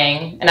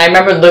raining. And I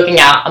remember looking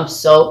out. I'm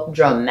so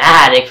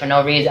dramatic for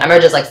no reason. I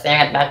remember just like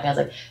staring at the balcony. I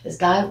was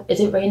like, is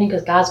it raining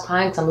because God's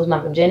crying because I'm losing my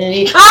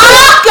virginity?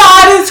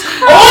 God is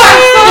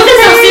crying! This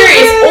is so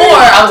serious. Or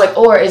I was like,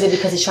 or is it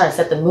because he's trying to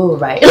set the mood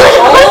right? The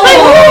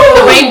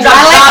rain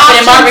drops dropping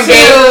in Marvin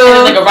Gaye and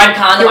there's like a red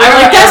condom.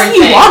 I guess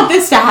you want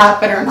this to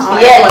happen or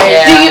not.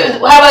 Yeah.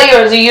 How about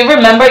yours? Do you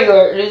remember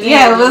yours?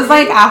 Yeah, it was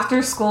like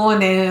after school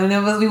and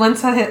we went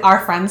to our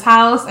friend's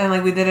house and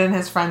like we did it in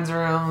his friend's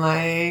room.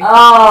 Like, so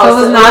it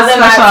was not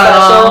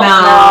special.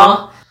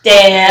 No.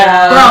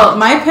 Damn. Bro,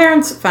 my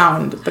parents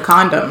found the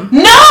condom. No!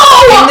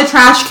 In the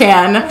trash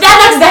can. That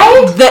next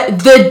day?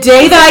 The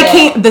day that I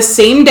came, the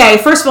same day.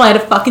 First of all, I had a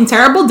fucking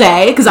terrible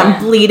day because I'm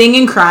bleeding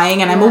and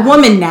crying and I'm a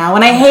woman now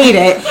and I hate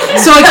it.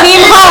 So I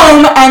came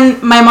home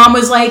and my mom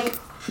was like,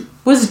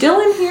 was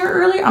Dylan here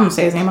earlier? I'm going to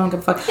say his name, I don't give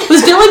a fuck.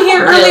 Was Dylan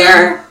here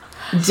earlier?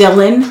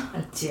 Dylan,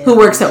 who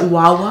works at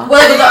Wawa.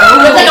 Well, was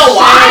like a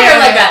Y or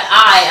like an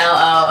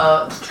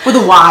I-L-L-O? With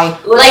a Y.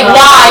 Like,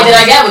 why did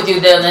I get with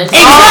you, Dylan?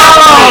 Exactly.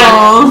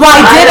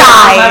 Why did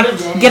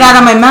I get out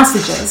of my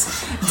messages?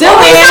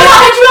 Dylan.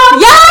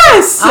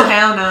 Yes. Oh,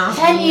 hell no.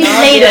 10 years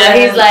later,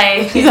 he's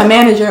like... He's a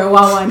manager at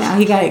Wawa now.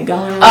 He got it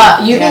going.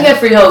 You can get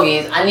free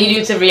hoagies. I need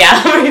you to edit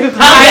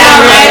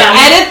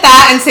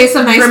that and say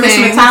some nice things.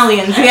 Some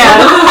Italians. Yeah.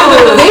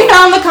 They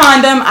found the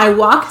condom. I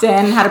walked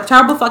in, had a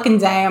terrible fucking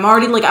day. I'm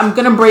already like, I'm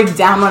gonna break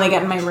down when I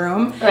get in my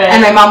room. Right.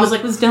 And my mom was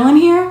like, was Dylan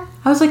here?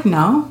 I was like,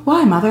 no.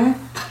 Why, mother?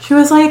 She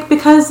was like,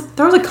 because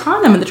there was a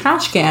condom in the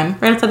trash can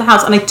right outside the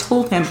house. And I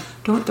told him,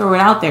 don't throw it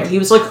out there. He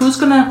was like, who's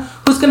gonna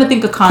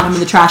think a condom in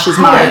the trash is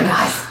mine?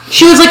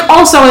 She was like,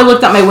 also, I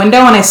looked out my window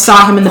and I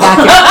saw him in the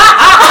backyard.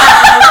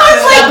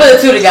 I put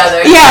the two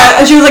together. Yeah,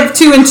 and she was like,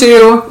 2 and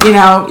 2,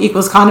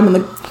 equals condom in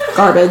the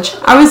garbage.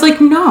 I was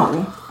like,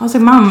 no. I was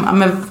like, Mom,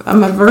 I'm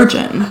a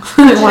virgin.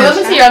 She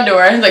doesn't see your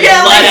underwear. Like,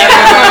 blood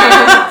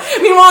everywhere.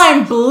 Meanwhile,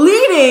 I'm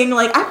bleeding.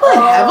 Like, I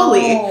bled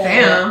heavily.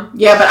 Damn.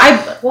 Yeah, but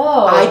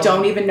I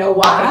don't even know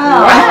why.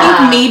 Wow.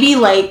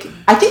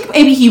 I think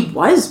maybe he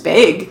was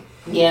big.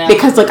 Yeah.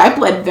 Because, like, I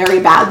bled very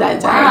bad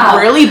that day. Wow.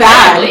 Really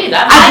bad. I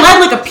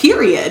bled, like, a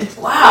period.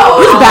 Wow.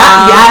 It was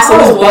bad. Yes,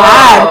 it was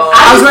bad.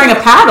 I was wearing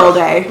a pad all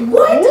day.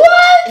 What?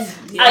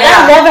 Yeah.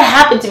 That never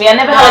happened to me. I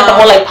never had, like, the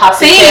whole, like,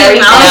 poppy cherry.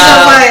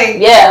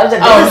 Yeah. I was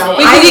like, no.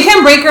 Because you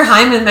can break your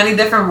hymen in many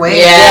different ways.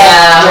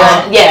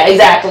 Yeah,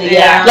 exactly.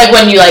 Yeah. Like,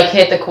 when you, like,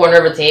 hit the corner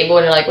of a table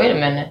and you're like, wait a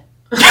minute.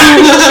 Just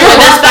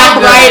stop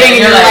writing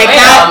and you're like,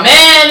 oh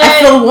man, I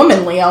feel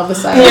womanly all of a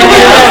sudden.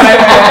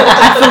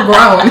 I feel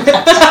grown.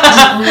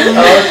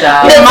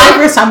 My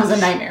first time was a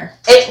nightmare.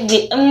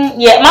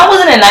 Mine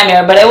wasn't a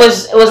nightmare, but it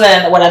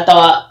wasn't what I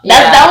thought.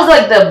 That was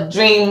like the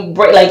dream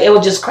break. Like, it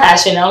would just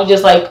crash, and I was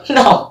just like,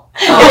 no.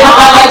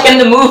 Like in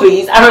the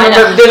movies. I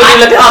remember vividly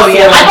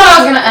looking at I thought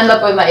I was gonna end up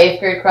with my 8th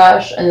grade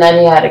crush, and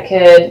then he had a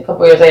kid a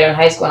couple years later in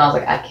high school, and I was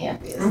like, I can't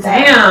be this.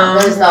 Damn.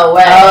 There's no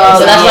way.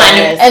 So that's when I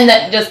knew. And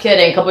then, just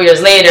kidding. A couple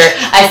years later,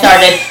 I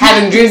started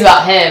having dreams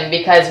about him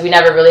because we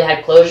never really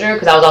had closure.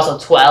 Because I was also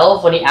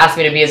 12 when he asked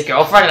me to be his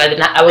girlfriend,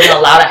 and I wasn't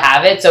allowed to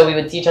have it. So we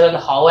would see each other in the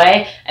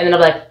hallway, and then I'd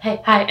be like,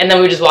 hey, hi, and then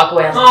we would just walk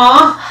away. I was like,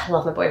 I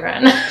love my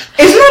boyfriend.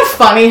 Isn't that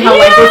funny how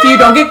like if you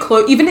don't get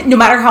close, even no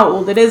matter how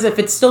old it is, if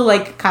it's still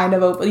like kind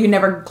of open, you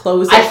never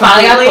close it. I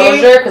finally got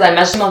closure because I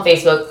messaged him on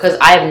Facebook because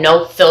I have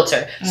no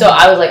filter. So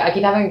I was like, I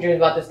keep having dreams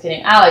about this kid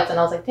named Alex, and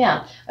I was like,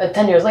 damn.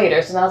 10 years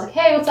later, so then I was like,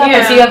 hey, what's up?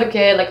 I see you have a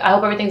kid. Like, I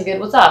hope everything's good.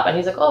 What's up? And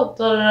he's like, oh,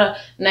 blah, blah, blah.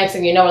 Next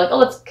thing you know, we're like, oh,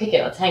 let's kick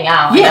it. Let's hang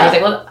out. Yeah. And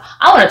he's like, well,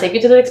 I want to take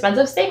you to the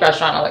expensive steak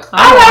restaurant. I'm like, all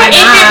right, if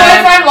your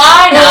boyfriend,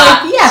 why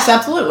not? Yes,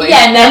 absolutely.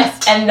 Yeah,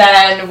 and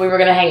then we were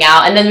gonna hang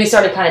out, and then we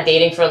started kind of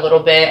dating for a little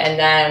bit, and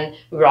then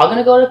we were all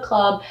gonna go to the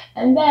club,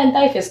 and then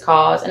Dyfus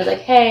calls, and it's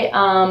like, hey,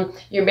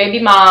 your baby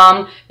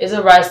mom is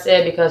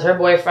arrested because her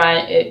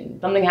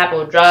boyfriend, something happened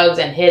with drugs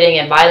and hitting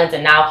and violence,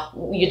 and now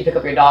you have to pick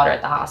up your daughter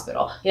at the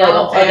hospital. You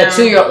know, like a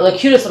 2-year-old, like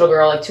cutest little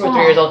girl, like 2 or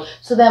 3 years old.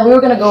 So then we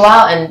were gonna go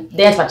out and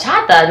dance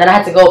bachata, and then I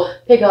had to go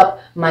pick up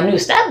my new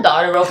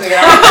stepdaughter real quick.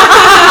 I was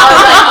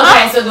like,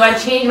 okay, so do I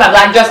change my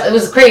black dress? It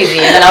was crazy,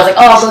 and then I was like,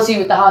 oh, I'll go to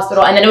you at the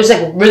hospital, and then it was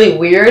like really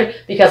weird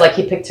because like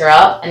he picked her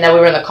up, and then we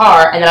were in the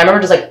car, and then I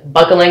remember just like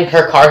buckling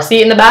her car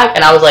seat in the back,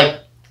 and I was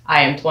like,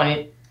 I am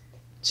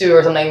 22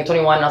 or something,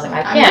 21, and I was like,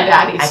 I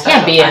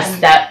can't be a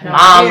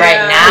stepmom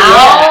right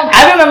now. Yeah.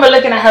 I remember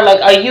looking at her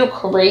like, are you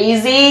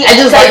crazy? I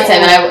just liked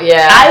him, and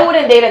I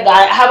wouldn't date a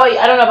guy. How about you?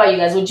 I don't know about you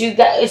guys. Would you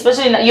guys,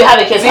 especially you have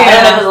a kid, so I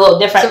don't know if it's a little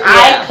different. So,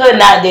 I could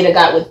not date a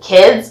guy with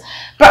kids.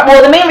 But,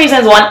 well, the main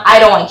reason is one, I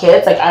don't want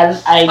kids. Like I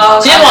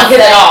she didn't want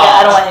kids at all.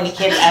 I don't want any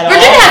kids at all.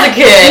 Virginia has a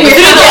kid.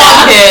 Virginia doesn't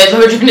want kids.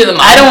 Virginia the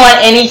mom. I don't want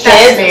any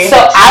kids,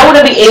 so I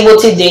wouldn't be able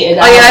to date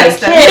a guy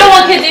with kids. You don't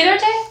want kids either,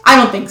 Tay? I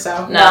don't think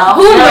so. No.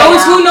 Who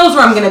knows? Who knows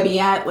where I'm gonna be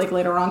at like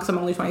later on? Because I'm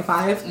only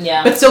 25.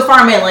 Yeah. But so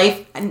far in my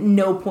life, at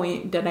no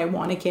point did I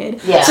want a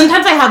kid. Yeah.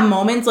 Sometimes I have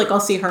moments like I'll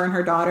see her and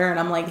her daughter, and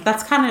I'm like,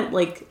 that's kind of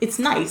like it's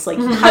nice. Like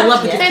I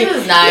love the kid.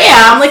 This is nice.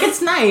 Yeah, I'm like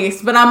it's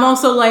nice, but I'm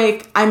also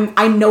like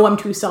I know I'm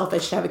too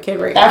selfish to have a kid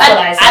right now. That's what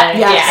I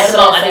say.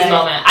 At this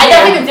moment. I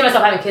definitely can see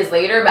myself having kids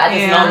later, but at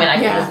this moment, I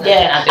can.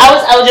 Yeah.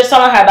 I was just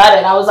telling her about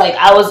it. And I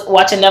was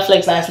watching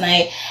Netflix last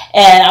night,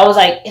 and I was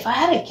like, if I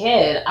had a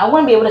kid, I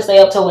wouldn't be able to stay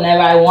up till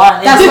whenever I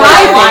want. That's what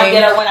I think.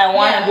 Get up when I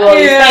want and do all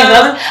these things. I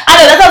know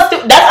that's how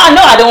I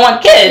know I don't want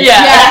kids.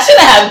 Yeah. And I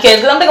shouldn't have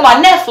kids because I'm thinking about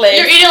Netflix.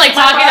 You're eating like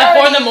tacos at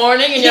 4 a.m.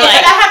 and you're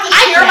like, I have to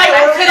share my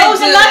photos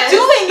and not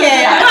doing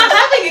it. I'm not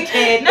having a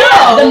kid.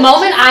 No. The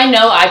moment I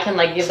know I can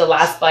like give the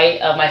last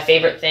bite of my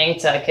favorite thing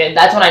to a kid,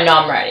 that's when I know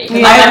I'm ready.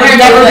 I would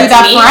never do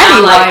that for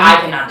anyone. Like,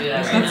 I cannot do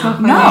that right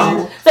No.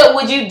 now. So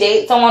would you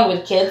date someone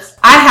with kids?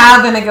 I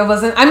have, and like it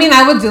wasn't. I mean,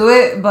 I would do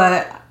it,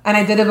 and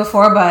I did it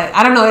before, but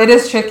I don't know. It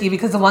is tricky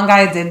because the one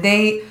guy I did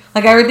date,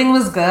 like everything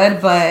was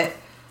good, but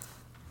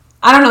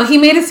I don't know. He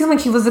made it seem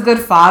like he was a good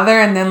father,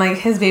 and then like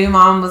his baby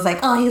mom was like,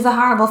 "Oh, he's a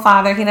horrible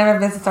father. He never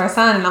visits our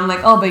son." And I'm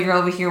like, "Oh, but you're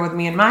over here with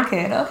me and my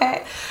kid,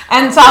 okay?"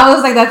 And so I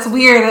was like, "That's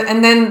weird."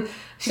 And then.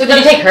 So did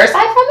you take her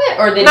side from it,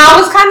 or did? No, I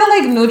was kind of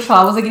like neutral.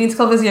 I was like, "You need to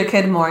go visit your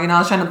kid more." You know, I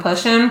was trying to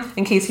push him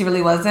in case he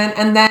really wasn't,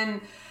 and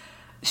then.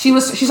 She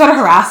started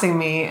harassing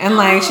me, and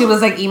like she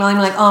was like emailing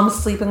me like, "Oh, I'm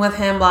sleeping with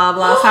him, blah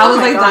blah." So I was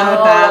like done with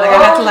that. Like I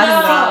had to let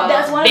him go.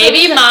 That's one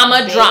baby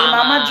mama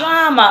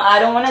drama. I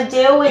don't want to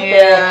deal with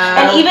it.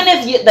 And even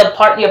if your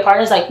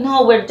partner's like,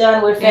 "No, we're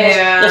done, we're finished."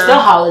 There's still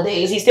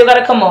holidays. You still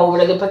gotta come over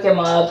to pick him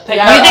up.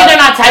 You think they're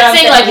not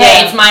texting like,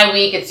 "Hey, it's my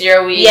week, it's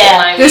your week."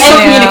 Yeah, there's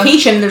still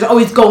communication. There's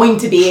always going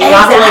to be. And I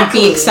have to like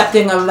be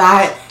accepting of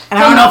that. And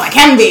I don't know if I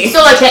can be. So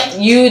like,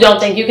 you don't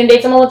think you can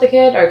date someone with a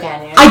kid, or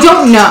can you? I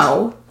don't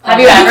know. Have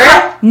you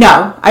ever?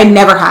 No, I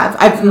never have.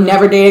 I've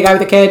never dated a guy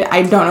with a kid.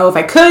 I don't know if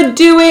I could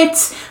do it.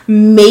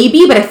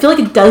 Maybe, but I feel like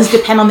it does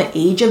depend on the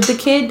age of the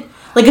kid.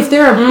 Like if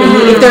they're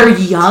if they're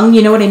young,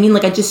 you know what I mean?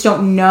 Like I just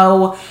don't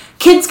know.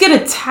 Kids get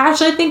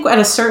attached, I think, at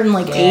a certain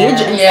like age.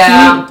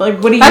 Yeah. Like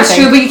what do you That's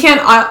think? true, but you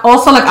can't.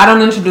 Also, like I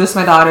don't introduce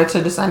my daughter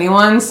to just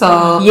anyone.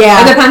 So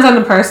yeah, it depends on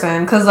the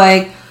person. Cause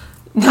like,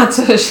 not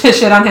to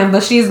shit on him,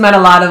 but she's met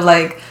a lot of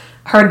like.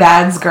 Her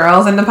dad's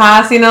girls in the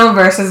past, you know,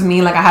 versus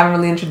me. Like I haven't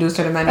really introduced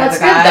her to many other guys.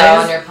 That's good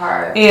though on your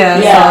part. Yeah.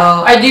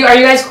 So are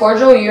you guys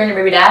cordial? You and your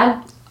baby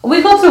dad?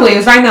 We go through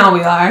waves. Right now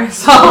we are.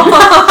 So Yeah.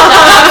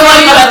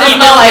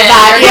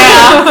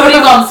 What do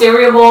you call him?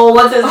 Cereal bowl?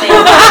 What's his name?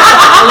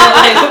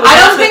 I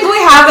don't think we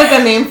have like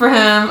a name for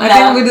him. I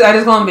think we do. I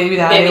just call him baby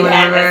daddy. Baby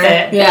whatever.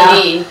 daddy, that's it.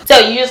 Yeah. So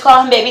you just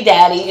call him baby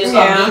daddy. You just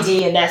call him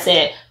BD, and that's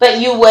it. But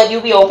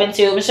you'll be open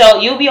to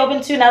Michelle. You'll be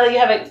open to now that you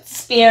have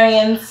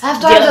experience. Now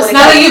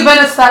that you've been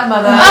a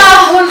stepmother.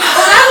 When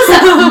I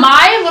was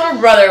my little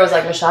brother was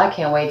like, Michelle, I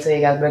can't wait till you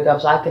guys break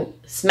up so I can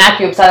smack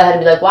you upside the head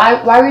and be like,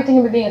 why were you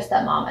thinking of being a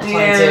stepmom at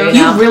 22?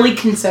 You really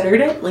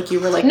considered it? Like you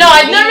were like No,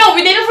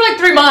 we dated for like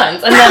 3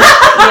 months. And then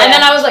and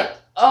then I was like,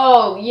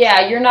 oh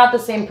yeah, you're not the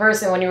same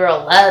person when you were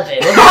 11.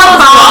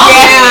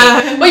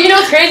 Yeah. But you know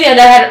what's crazy?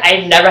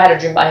 I never had a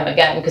dream about him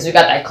again because we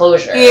got that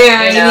closure.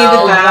 Yeah, you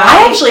needed that.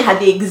 I actually had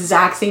the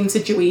exact same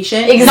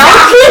situation.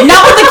 Exactly.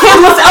 Not with the kid.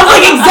 I was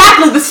like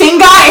exactly the same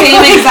guy.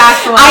 Same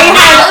exact one.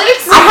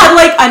 I had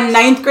like a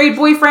 9th grade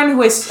boyfriend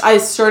who I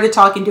started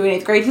talking to in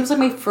 8th grade. He was like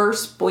my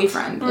first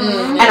boyfriend,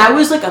 and I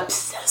was like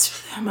obsessed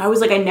with him. I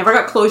was like I never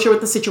got closure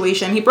with the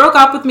situation. He broke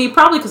up with me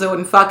probably because I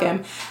wouldn't fuck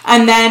him,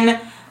 and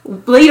then.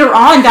 Later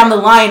on down the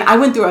line, I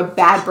went through a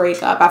bad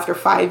breakup after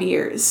 5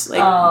 years.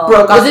 Like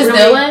broke up. Was this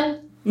Dylan?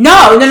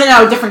 No,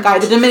 different guy.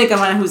 The Dominican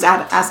one who's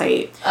ass I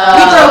ate. We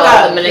broke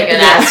up. Dominican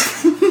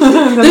ass.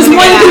 There's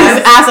one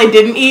whose ass I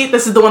didn't eat.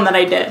 This is the one that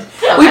I did.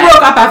 Okay. We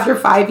broke up after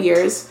 5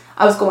 years.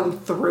 I was going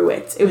through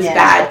it. It was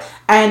bad.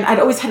 And I'd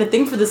always had a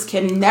thing for this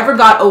kid. Never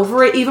got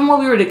over it. Even when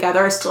we were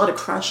together, I still had a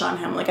crush on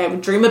him. Like, I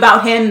would dream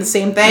about him, the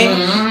same thing.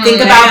 Think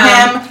about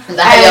him.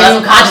 That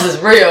subconscious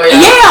is real,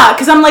 Yeah,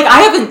 because I'm like,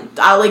 I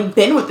haven't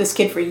been with this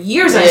kid for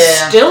years. And I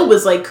still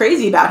was, like,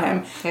 crazy about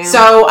him. Yeah.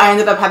 So I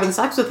ended up having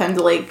sex with him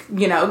to, like,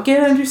 you know,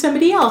 get under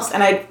somebody else.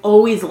 And I'd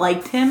always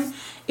liked him.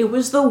 It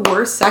was the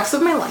worst sex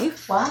of my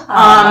life.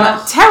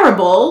 Wow.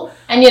 Terrible.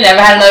 And you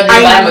never had another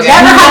dream about him again?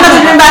 I never had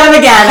another dream about him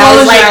again. I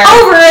was like,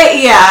 over it,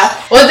 yeah.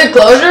 Was it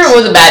closure or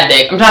was it bad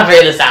dick? I'm trying to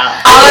figure this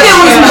out. I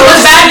think it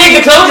was bad dick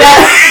to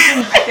closure?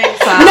 I think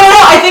so. No,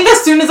 I think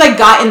as soon as I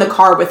got in the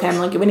car with him,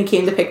 like when he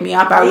came to pick me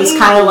up, I was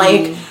kind of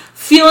like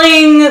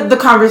feeling the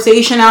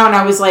conversation out, and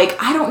I was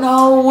like, I don't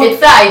know.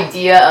 It's the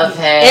idea of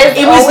him.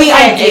 It was the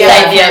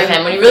idea of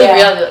him. When you really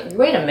realize, like,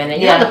 wait a minute,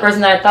 you're not the person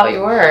that I thought you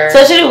were.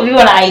 Especially if you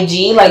on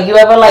IG, like you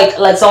ever like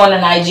let someone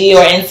on IG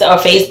or Insta or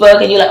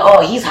Facebook, and you're like,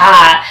 oh, he's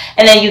hot,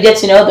 and then you get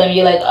to know them,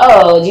 you're like,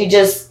 oh, you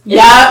just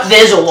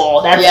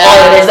visual. That's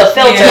all it is. The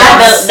filter,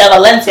 the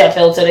Valencia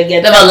filter to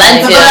get the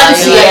Valencia.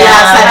 That's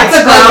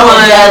a good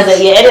one.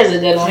 It is a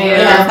good one.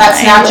 Yeah, that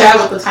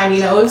Snapchat with the tiny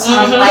nose. So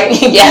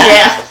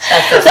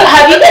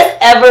have you guys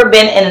ever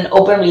been in an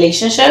open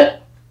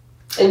relationship?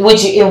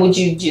 Would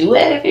you do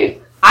it if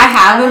you? I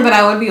haven't, but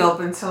I would be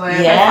open to it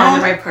if I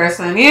found the right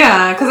person.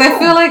 Yeah, because I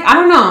feel like, I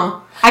don't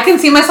know. I can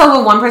see myself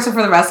with one person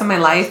for the rest of my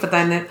life, but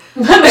then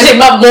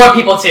more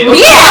people too.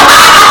 Yeah,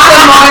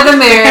 the more the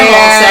merrier.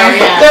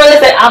 Girl,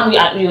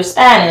 listen, you're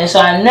Spanish, so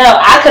I know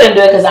I couldn't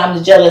do it because I'm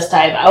the jealous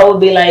type. I would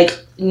be like,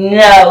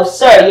 no,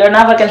 sir, you're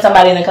not fucking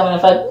somebody and then coming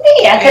and fuck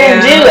me. I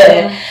couldn't do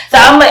it. So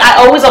I'm like,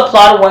 I always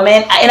applaud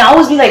women, and I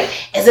always be like,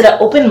 is it an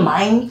open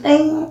mind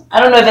thing? I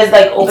don't know if it's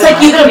like open It's like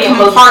mind. you can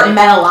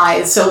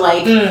compartmentalize. So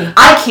like,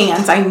 I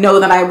can't. I know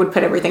that I would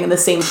put everything in the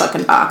same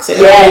fucking box. It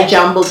would be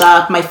jumbled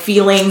up. My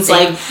feelings,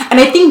 and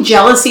I think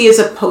jealousy is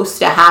supposed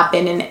to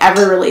happen in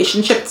every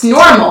relationship. It's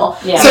normal.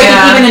 Yeah. So I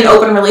think even in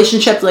open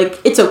relationships, like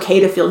it's okay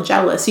to feel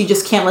jealous. You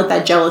just can't let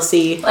that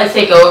jealousy like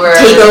take over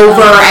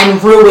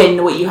and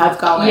ruin what you have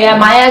going. Yeah,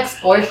 my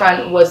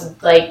ex-boyfriend was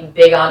like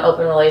big on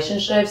open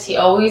relationships. He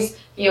always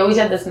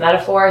had this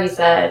metaphor. He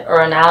said,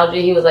 or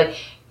analogy. He was like,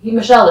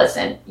 Michelle,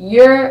 listen,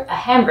 you're a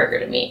hamburger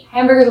to me.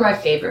 Hamburgers are my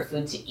favorite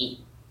food to eat.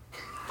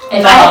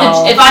 If I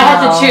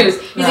had to choose,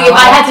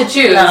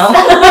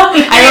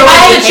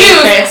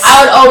 I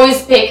would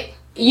always pick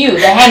you,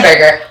 the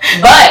hamburger.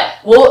 But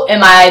in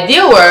my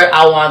ideal world,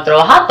 I want to throw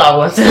a hot dog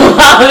once in a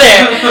while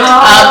there.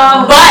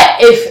 But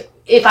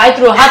if I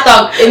threw a hot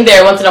dog in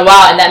there once in a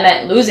while and that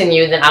meant losing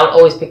you, then I would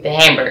always pick the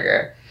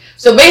hamburger.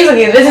 So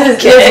basically, this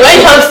is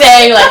way of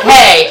saying like,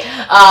 hey,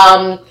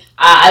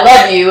 I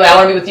love you, I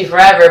want to be with you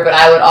forever, but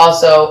I would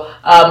also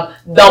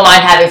don't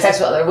mind having sex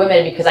with other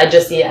women because I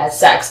just see it as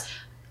sex.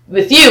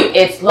 With you,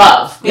 it's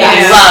love. Yeah.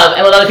 It's love.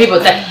 And with other people,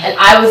 it's sex. And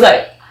I was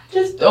like, I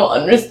just don't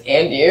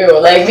understand you.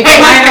 Like, because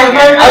I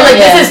was like,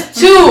 this is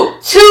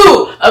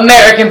too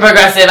American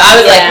progressive. I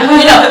was like,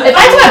 if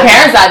I tell my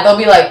parents that, they'll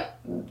be like,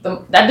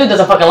 that dude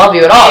doesn't fucking love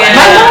you at all. Yeah.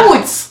 My mom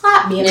would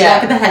slap me in the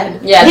back of the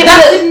head. Yeah,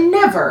 that would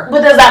never.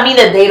 But does that mean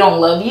that they don't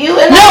love you?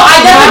 No,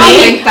 I definitely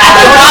think that.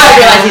 I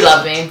realized he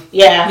loved me.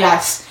 Yeah.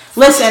 Yes.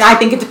 Listen, I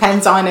think it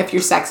depends on if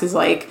your sex is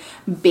like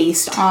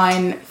based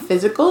on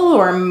physical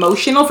or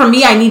emotional. For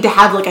me, I need to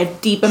have like a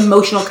deep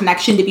emotional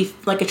connection to be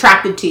like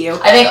attracted to you.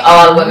 I think a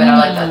lot of women are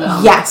like that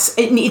though. Yes,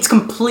 it's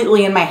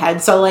completely in my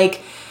head. So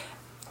like,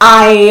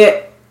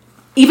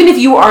 even if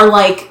you are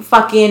like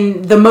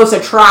fucking the most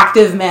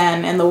attractive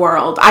man in the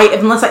world,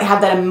 unless I have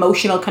that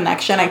emotional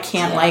connection, I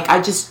can't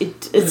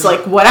it's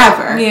like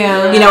whatever.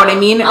 Yeah. You know what I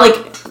mean?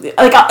 Like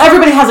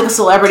everybody has like a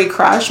celebrity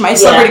crush. My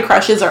celebrity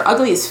crushes are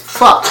ugly as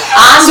fuck.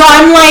 So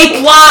I'm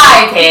like,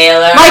 why,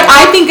 Taylor? Like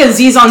I think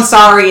Aziz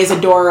Ansari is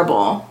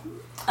adorable.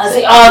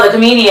 The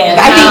comedian.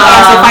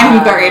 I find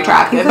him very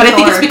attractive, but I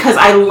think it's because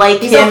I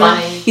like him.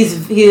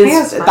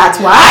 So that's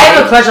why I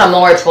have a crush on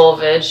Lawrence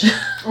Wolfage.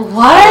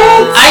 What?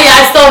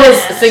 I stole his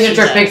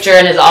signature picture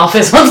in his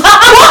office one time.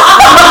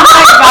 Oh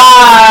my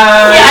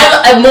god!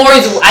 Yeah,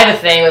 I have a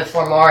thing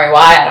for Maury.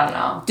 Why? I don't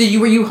know.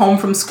 Were you home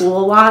from school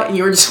a lot and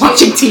you were just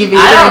watching TV?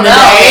 I don't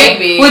know.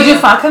 Maybe. Would you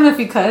fuck him if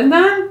you could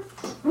then?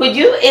 Would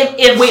you if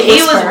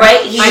he was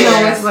right here? I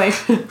know it's like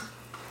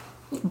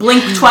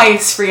blink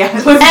twice for you.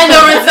 And the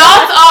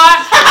results are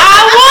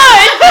I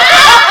won.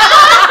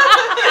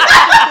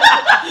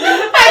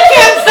 I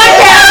can't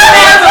stand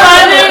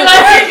running.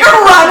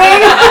 You're running.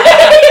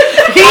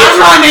 He's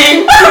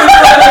running.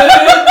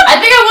 I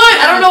think I would.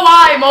 I don't know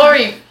why,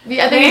 Maury.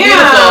 I think he's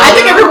beautiful. I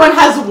think everyone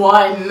has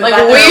one. Like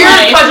a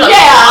weird crush.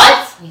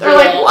 Yeah. They're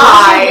like,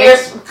 why?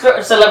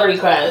 Weird celebrity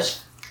crush.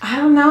 I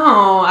don't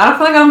know. I don't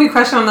feel like I don't be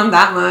crushing on them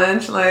that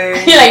much.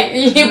 Like,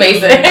 you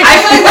basic.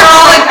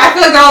 I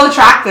feel like they're all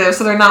attractive,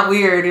 so they're not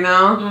weird, you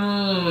know.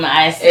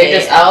 I see.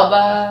 Idris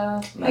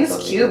Elba. He's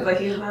cute,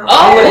 but he's not. I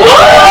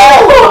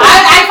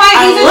find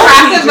he's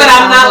attractive, but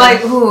I'm not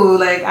like ooh.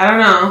 Like I don't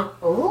know.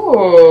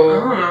 Ooh. I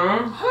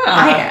don't know.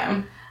 I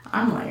am.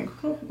 I'm like.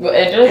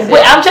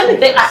 Wait, I'm trying to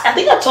think. I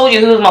think I told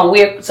you who was my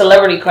weird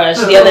celebrity crush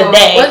the other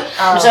day.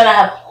 I'm trying to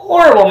have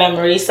horrible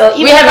memories. So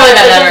even we have really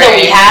bad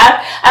memories.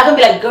 I can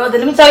be like, girl,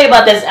 let me tell you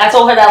about this. I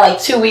told her that like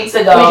 2 weeks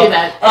ago. We did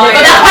that. But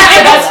that's why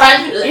our best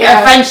friend, our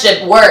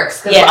friendship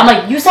works. Cause I'm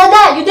like, you said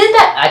that? You did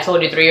that? I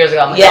told you 3 years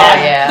ago. I'm like,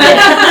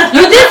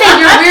 you did say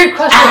your weird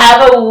crush. I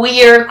have a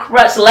weird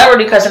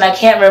celebrity crush, and I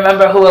can't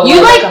remember who it was.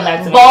 You like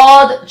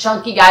bald,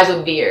 chunky guys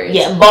with beards.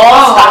 Yeah,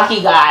 bald,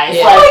 stocky guys.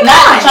 Yeah. Like,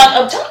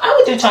 I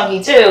would do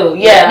chunky too.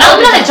 Yeah, not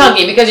like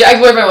chunky because your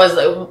ex-boyfriend was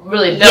like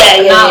really built.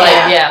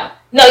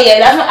 No,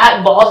 that's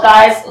not bald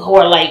guys who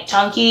are like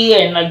chunky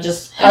and like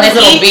just a nice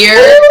little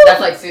beard. That's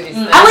like Susie's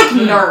thing. I like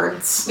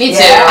nerds. Me too.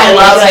 I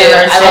love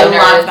nerds. I love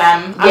nerds.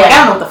 them. I'm like, I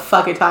don't know what the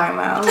fuck you're talking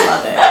about. I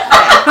love it. Do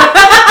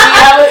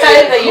you have a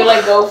type that you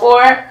like go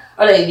for,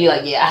 or that you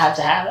like? Yeah, I have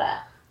to have that.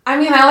 I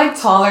mean, I like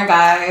taller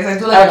guys. I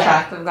do like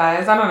attractive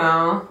guys. I don't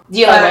know. Do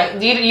you like?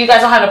 Do you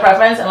guys don't have a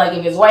preference? And like,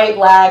 if it's white,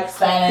 black,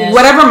 Spanish,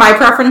 whatever my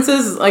preference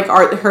is, like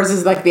hers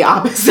is like the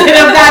opposite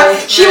of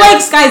that. She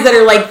likes guys that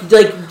are like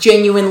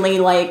genuinely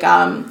like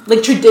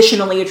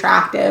traditionally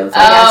attractive.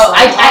 I don't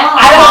like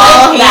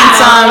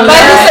handsome.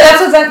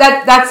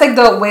 But that's like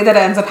the way that it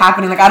ends up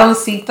happening. Like I don't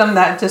seek them.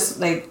 That just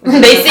like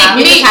they seek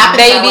me,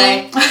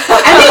 baby.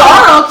 And they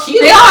are all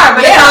cute. They are,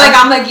 but it's not like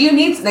I'm like, you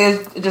need to,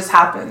 it just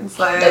happens.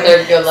 Like, that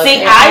they're good looking.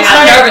 See,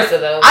 I'm nervous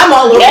of those. I'm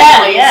all over the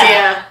place.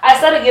 Yeah. I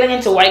started getting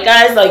into white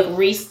guys like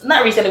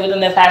not recently, within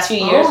the past few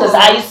years, because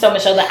I used to tell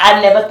Michelle that I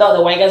never thought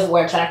that white guys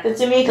were attracted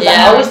to me, because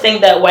I always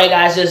think that white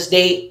guys just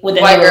date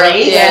within their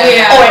race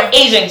or an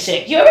Asian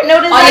chick. You ever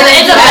notice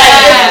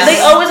that? They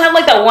always have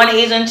like that one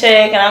Asian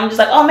chick, and I'm just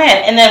like, oh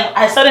man. And then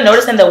I started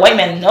noticing the white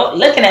men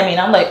looking at me,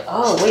 and I'm like,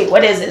 oh wait,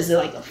 what is this? Is it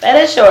like a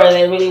fetish, or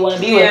they really want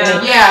to be with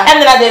me? Yeah.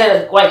 And then I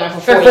dated a white guy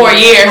for 4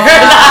 years.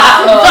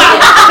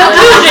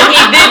 Conclusion,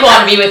 he did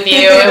want to be with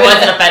you. It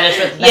wasn't a fetish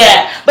with me.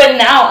 Yeah, but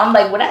now I'm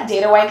like, would I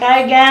date a white guy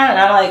again? And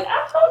I'm like,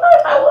 I don't know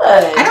if I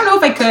would. I don't know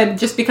if I could,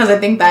 just because I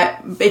think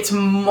that it's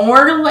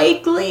more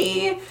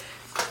likely.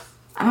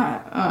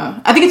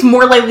 I think it's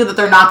more likely that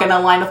they're not going to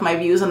align with my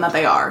views than that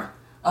they are.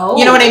 Oh,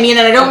 you know what I mean?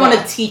 And I don't want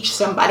to teach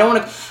somebody. I don't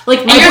want to like.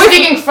 And you're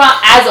speaking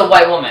as a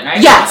white woman,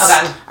 right?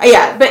 Yes. Okay.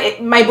 Yeah,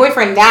 but my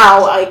boyfriend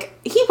now, like,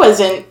 he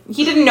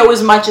didn't know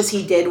as much as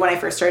he did when I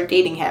first started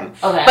dating him.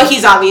 Okay. But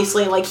he's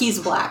obviously, like, he's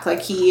black. Like,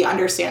 he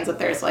understands that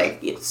there's,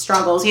 like,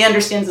 struggles. He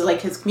understands,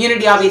 like, his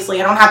community, obviously.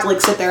 I don't have to, like,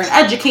 sit there and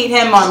educate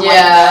him on,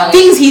 like,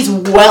 things he's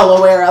well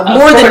aware of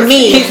more than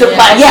me. He's the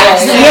black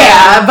Yes,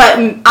 but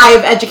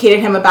I've educated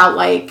him about,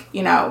 like,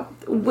 you know,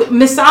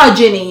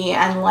 misogyny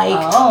and like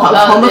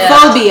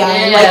homophobia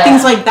and like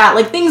things like that,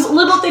 like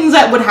little things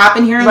that would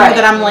happen here and there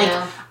that I'm like,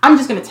 I'm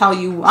just gonna tell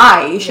you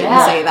why you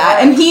shouldn't say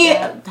that. And he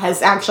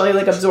has actually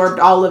like absorbed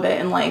all of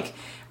it and like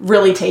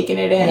really taken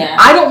it in.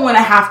 I don't want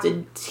to have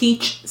to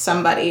teach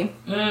somebody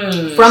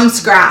from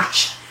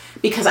scratch,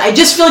 because I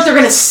just feel like they're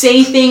gonna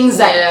say things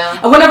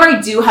that whenever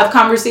I do have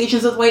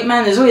conversations with white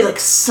men, there's always like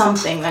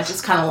something that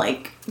just kind of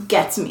like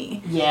gets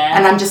me.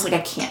 And I'm just like, I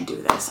can't do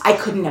this. I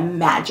couldn't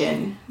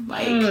imagine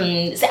like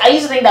See, I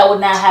used to think that I would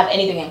not have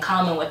anything in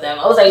common with them.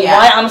 I was like,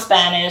 one, I'm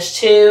Spanish.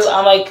 Two,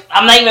 I'm like,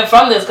 I'm not even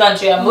from this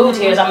country. I moved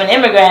here, so I'm an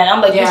immigrant. I'm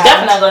like, he's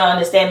definitely not going to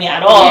understand me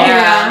at all.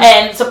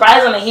 And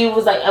surprisingly, he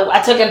was like,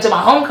 I took him to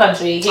my home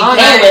country. He came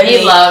with me.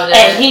 He loved it.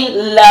 And he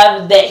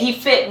loved that. He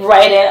fit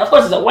right in. Of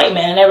course, he's a white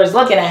man and everyone's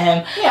looking at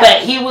him.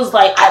 But he was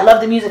like, I love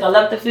the music. I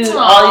love the food.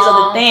 All these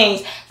other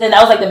things. Then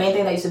that was like the main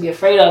thing that I used to be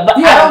afraid of. But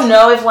I don't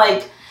know if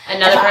like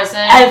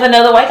if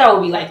another white guy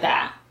would be like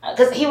that.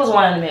 Because he was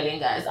one in a million,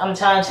 guys. I'm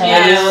trying to tell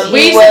you.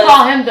 We used to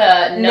call him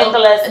the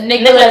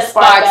Nicholas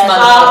Sparks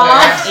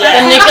motherfucker.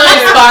 The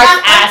Nicholas Sparks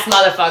ass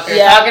motherfucker.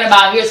 Talking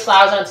about, here's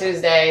flowers on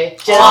Tuesday.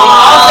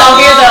 Also,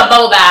 here's a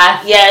bowl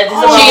bath. Yeah,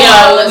 just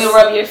let me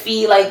rub your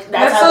feet. Like,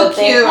 that's how the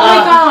thing. Oh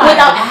my God.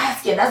 Without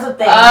asking. That's the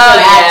thing.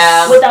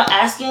 Without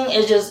asking,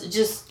 it's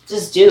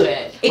just do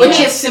it. He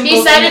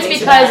said it's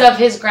because of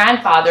his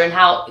grandfather and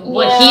how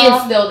what he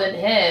instilled in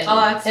him.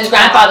 His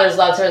grandfather's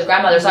love to his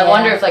grandmother. So I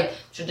wonder if like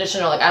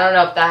traditional, like I don't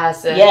know if that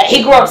has to. Yeah,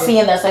 he grew up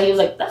seeing that, so he was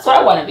like, "That's what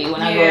I want to be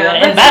when I grow up,"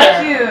 and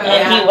better.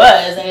 And he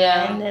was,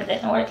 and it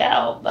didn't work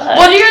out. But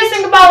what do you guys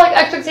think about like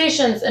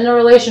expectations in a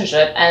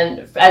relationship?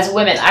 And as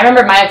women, I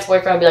remember my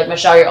ex-boyfriend would be like,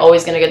 "Michelle, you're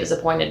always gonna get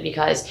disappointed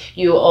because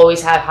you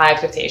always have high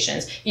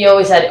expectations." He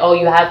always said, "Oh,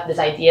 you have this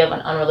idea of an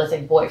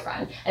unrealistic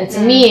boyfriend." And to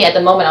me, at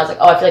the moment, I was like,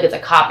 "Oh, I feel like it's a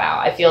cop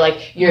out. I feel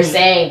like you're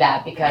saying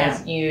that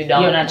because you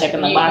don't. You're not checking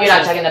the box. You're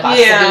not checking the box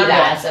to be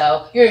that.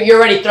 So you're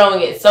already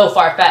throwing it so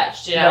far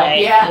fetched, you know?"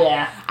 Right. Yeah.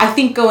 I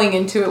think going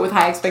into it with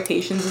high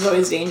expectations is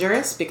always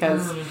dangerous,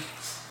 because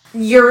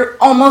you're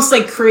almost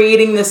like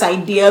creating this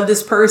idea of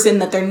this person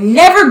that they're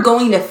never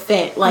going to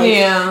fit.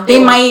 Like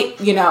they might,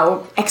 you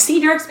know,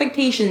 exceed your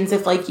expectations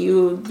if like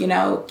you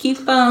know, keep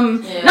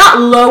them, not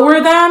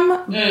lower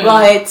them,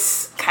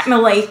 but kind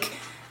of like,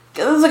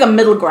 there's like a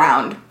middle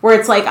ground where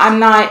it's like, I'm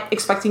not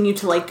expecting you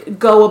to like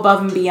go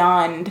above and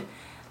beyond.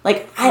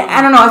 Like,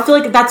 I don't know. I feel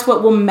like that's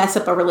what will mess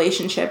up a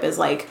relationship, is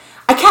like,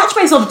 I catch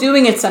myself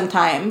doing it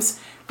sometimes.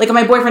 Like, if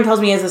my boyfriend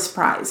tells me as a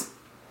surprise,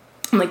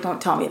 I'm like,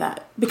 don't tell me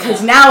that.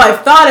 Because now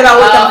I've thought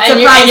about what the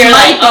surprise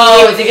might be.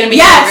 Oh, is it going to be?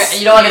 Yes.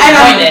 You don't want to be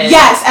disappointed.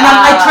 Yes. And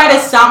I try to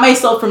stop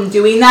myself from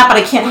doing that, but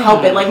I can't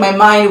help it. Like, my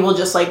mind will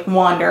just, like,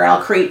 wander, and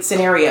I'll create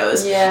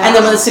scenarios. Yeah. And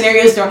then when the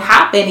scenarios don't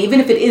happen, even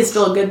if it is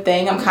still a good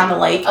thing, I'm kind of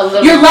like,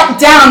 you're let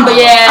down, but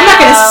I'm not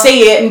going to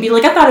say it and be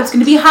like, I thought it was going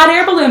to be a hot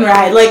air balloon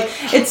ride. Like,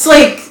 it's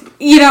like,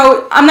 you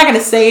know, I'm not going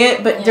to say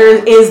it, but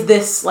there is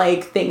this,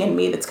 like, thing in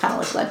me that's kind of,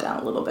 like, let down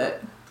a little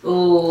bit.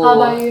 Ooh. How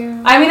about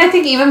you? I mean, I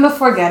think even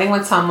before getting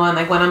with someone,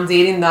 like when I'm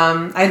dating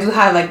them, I do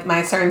have like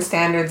my certain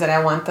standards that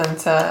I want them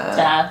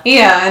to.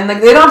 Yeah, and like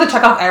they don't have to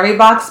check off every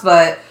box,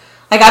 but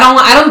like I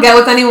don't get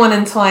with anyone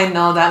until I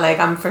know that like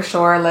I'm for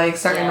sure like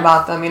certain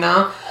about them, you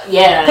know.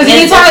 Yeah,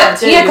 because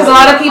a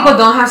lot of people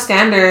don't have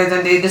standards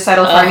and they just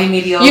settle for any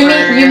mediocre.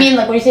 You mean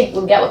like when you say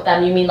get with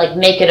them, you mean like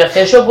make it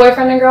official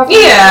boyfriend and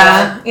girlfriend?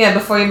 Yeah,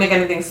 before you make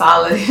anything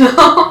solid, you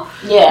know.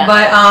 Yeah.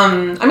 But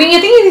I mean,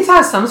 I think you need to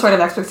have some sort of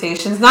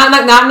expectations,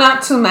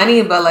 not too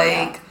many, but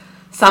like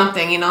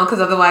something, you know, because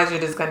otherwise you're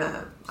just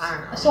gonna. I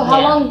don't know. So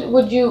how long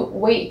would you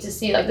wait to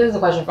see? Like, this is a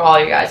question for all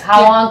you guys.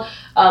 How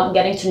long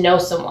getting to know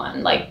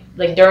someone, like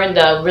during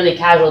the really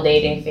casual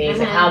dating phase,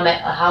 like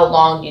how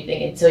long do you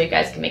think until you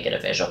guys can make it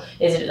official?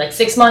 Is it like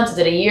 6 months? Is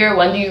it a year?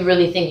 When do you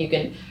really think you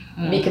can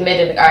be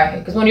committed. Like, all right,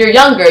 because when you're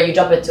younger, you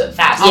jump into it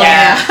fast.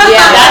 Yeah,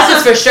 that's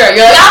just for sure.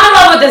 You're like, I'm in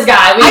love with this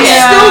guy. I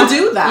still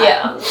do that.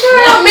 Yeah,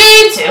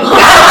 me too.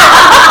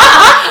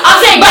 I'm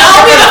saying,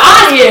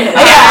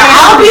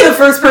 I'll be the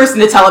first person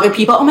to tell other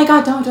people, oh my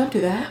god, don't do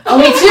that. Oh,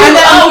 me too. And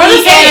then we're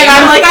the same.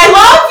 I'm like, I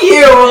love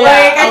you.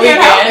 Like, I can't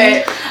help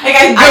it. Like,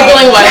 I'm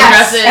Googling wedding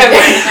dresses.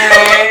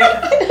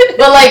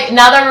 But like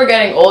now that we're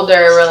getting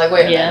older, we're like,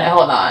 wait a minute,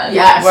 hold on.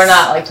 Yes. We're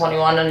not like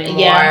 21 anymore.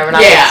 Yeah. We're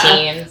not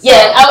 18. So.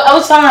 Yeah, I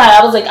was telling her,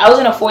 I was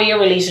in a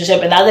 4-year relationship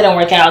and that didn't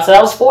work out. So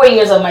that was 4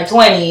 years of my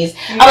 20s.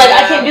 I'm like,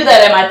 I can't do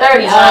that in my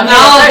 30s. No,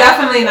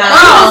 definitely not.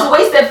 You just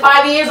wasted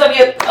 5 years of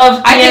your.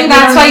 I think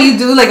that's why you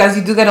do, like, as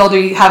you do get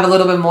older, you have a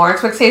little bit more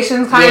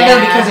expectations, kind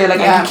of, because you're like,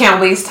 you can't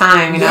waste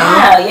time, you know?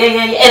 Yeah.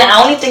 And I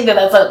only think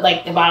that's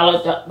like the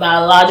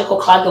biological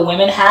clock that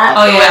women have.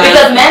 Oh, yeah.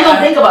 Because men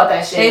don't think about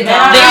that shit. They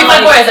don't.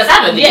 Like, boys, that's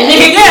happened. RP,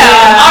 they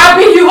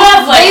do.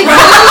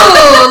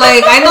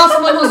 Like, I know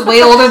someone who's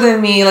way older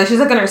than me. Like, she's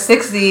like in her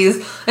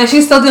 60s, and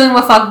she's still dealing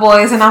with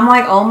fuckboys, and I'm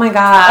like, oh my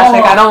gosh,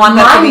 like, I don't want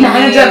that to be my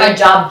manager at my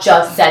job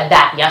just said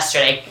that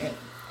yesterday.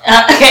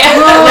 Okay, I'm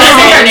gonna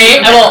say her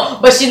name. I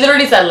won't. But she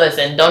literally said,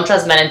 "Listen, don't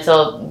trust men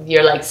until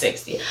you're like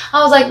 60." I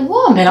was like,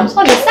 "Woman, I'm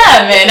 27.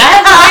 I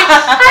have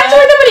to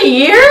wait that many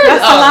years.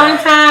 That's a long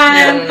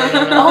time."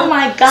 No. Oh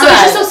my god! So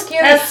it's just so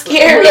scary. That's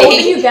scary. The older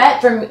you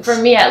get, for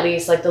me at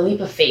least, like the leap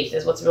of faith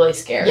is what's really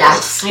scary.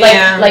 Yes.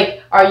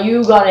 Like, are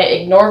you gonna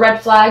ignore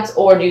red flags,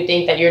 or do you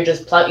think that you're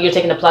just you're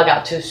taking the plug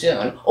out too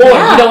soon, or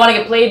you don't want to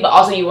get played, but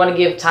also you want to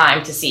give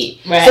time to see?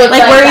 Right. So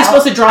like where are you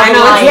supposed to draw the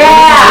line?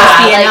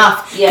 Yeah.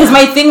 Enough. Because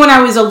my thing when I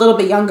was a little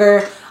bit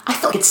younger, I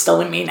feel like it's still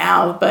in me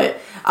now,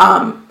 but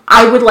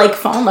I would like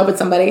fall in love with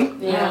somebody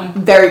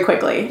very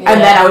quickly.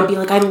 And then I would be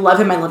like, I love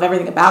him, I love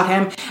everything about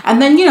him.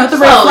 And then, the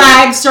red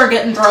flags start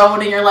getting thrown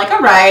and you're like,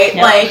 all right,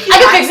 like I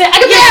can fix it.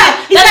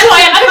 That's who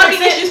I am. I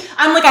can fix it.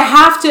 I'm like,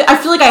 I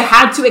feel like I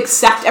had to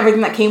accept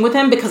everything that came with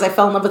him because I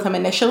fell in love with him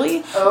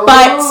initially.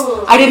 But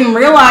I didn't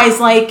realize,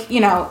 like,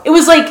 it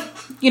was like,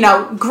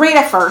 great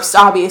at first,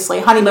 obviously,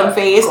 honeymoon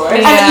phase.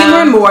 And you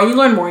learn more, and you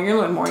learn more, and you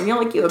learn more. And you're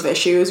like, you have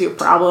issues, you have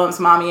problems,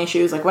 mommy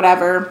issues, like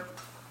whatever.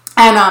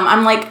 And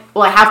I'm like,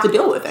 well, I have to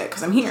deal with it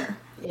because I'm here.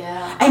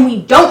 Yeah. And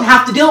we don't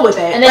have to deal with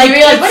it. And then you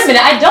realize, wait a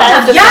minute, I don't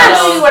have to.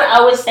 That's what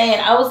I was saying.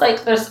 I was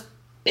like, there's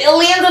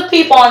billions of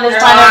people on this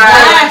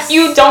planet.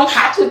 You don't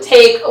have to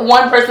take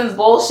one person's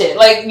bullshit.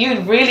 Like,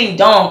 you really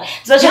don't.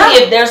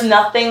 Especially if there's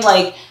nothing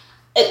like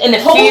in the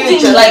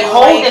future, like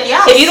holding.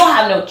 If you don't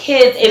have no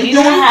kids, if you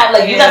don't have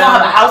you guys don't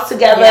have a house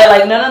together,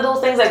 like none of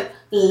those things, like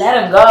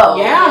let him go.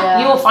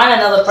 You will find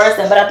another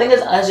person. But I think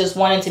it's us just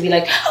wanting to be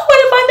like, I want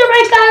to find the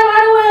right guy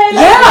right away.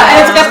 Like,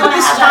 and it's got to put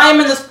this time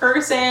in this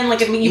person.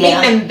 Like, you make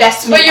an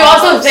investment. But you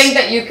also think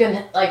that you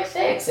can like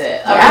fix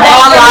it. A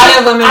lot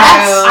of women do.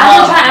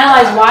 I'm trying to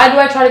analyze, why do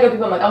I try to go to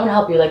people? I'm like, I want to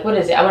help you. Like, what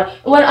is it?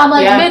 When I'm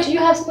like, bitch, you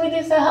have so many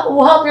things that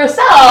will help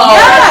yourself.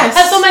 Yes.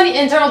 Have so many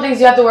internal things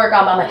you have to work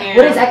on. But I'm like,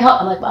 what is that?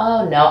 I'm like,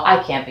 oh no,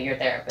 I can't be your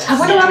therapist. I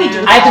wonder why we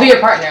do that. I have to be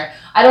your partner.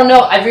 I don't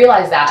know. I've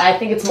realized that. I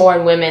think it's more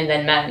in women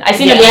than men. I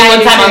seen a video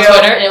one time on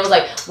Twitter, and it was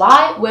like,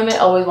 why women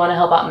always want to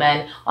help out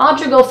men? Why don't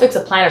you go fix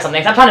a plant or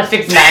something? I'm trying to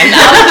fix men.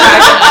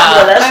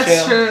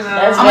 That's true.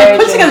 I'm like,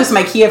 put together some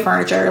IKEA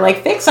furniture.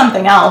 Like, fix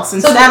something else.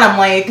 Instead, I'm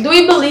like, do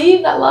we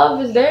believe that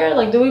love is there?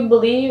 Like, do we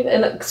believe?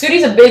 And like,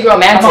 Sudi's a big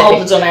romantic. I'm a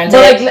hopeless romantic.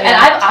 But like, and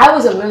I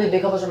was a really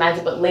big hopeless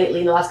romantic, but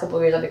lately, in the last couple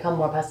of years, I've become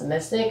more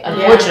pessimistic,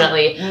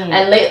 unfortunately.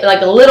 And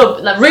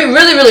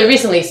really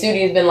recently,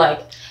 Sudi's been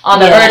like on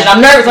the verge, and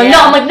I'm nervous. Like,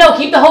 no, I'm like, no,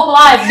 keep the hope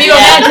alive. Be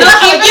romantic. Keep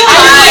it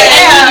alive.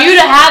 I need you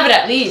to have it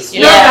at least.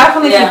 You know?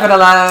 Definitely keep it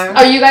alive.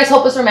 Are you guys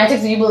hopeless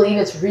romantics? Do you believe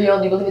it's real?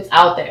 Do you believe it's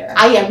out there?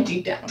 I am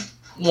deep down.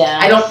 Yeah.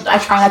 I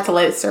try not to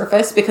let it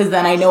surface because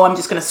then I know I'm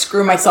just going to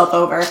screw myself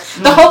over.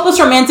 The hopeless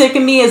romantic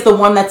in me is the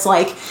one that's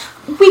like,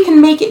 we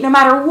can make it no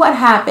matter what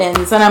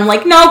happens. And I'm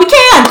like, no, we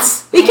can't.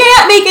 We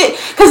can't make it.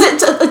 Because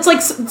it's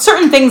like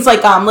certain things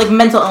like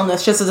mental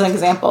illness, just as an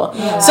example.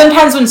 Yeah.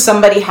 Sometimes when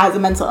somebody has a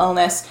mental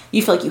illness,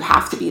 you feel like you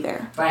have to be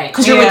there. Right.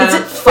 Because you're like, is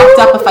it fucked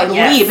up if I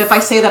leave? If I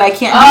say that I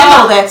can't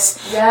handle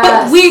this? Yes.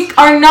 But we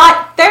are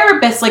not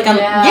therapists. Like, and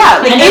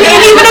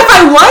even if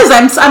I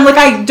was, I'm like,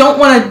 I don't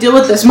want to deal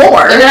with this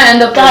more. You're going to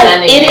end up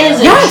it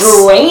is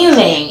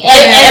draining.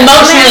 And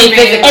emotionally,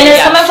 physically. And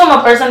it's coming from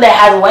a person that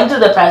has went through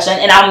depression,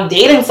 and I'm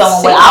dating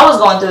someone where I was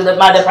going through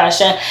my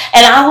depression,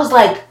 and I was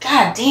like,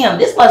 God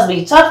damn, this must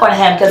be tough for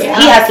him because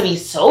he has to be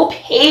so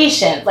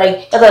patient.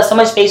 Like, he has so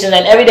much patience,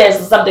 and every day is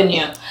something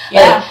new.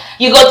 Like,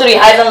 you go through the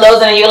highs and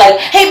lows, and then you're like,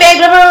 hey,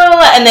 babe, blah, blah, blah,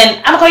 blah, and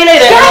then I'm gonna call you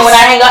later. And then when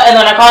I hang up, and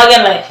then I call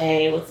again, like,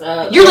 hey, what's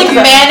up? You're like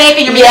manic,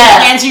 and you're making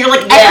plans, and you're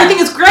like, everything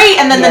is great,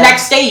 and then the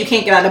next day you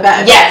can't get out of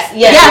bed. Yes, so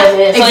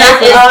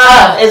exactly. It's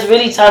tough. It's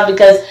really tough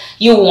because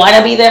you want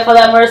to be there for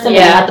that person,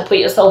 but you have to put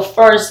yourself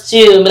first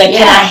too. Like,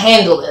 can I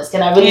handle this?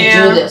 Can I really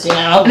do this? You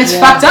know? And it's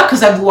fucked up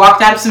because I've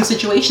walked out of some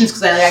situations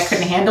because I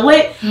couldn't handle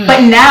it.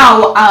 But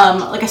now,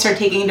 like I started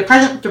taking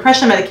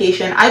depression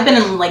medication. I've been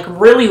in like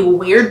really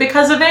weird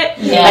because of it.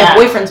 My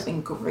boyfriend's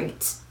been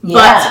great.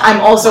 But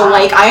I'm also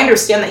like, I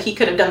understand that he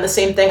could have done the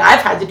same thing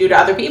I've had to do to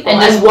other people and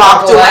just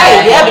walked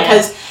away. Yeah,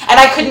 because, and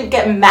I couldn't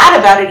get mad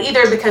about it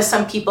either because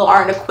some people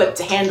aren't equipped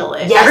to handle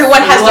it. Yes.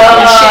 Everyone has their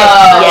own shit.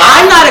 Yes.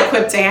 I'm not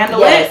equipped to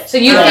handle it. So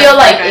you feel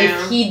like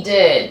if he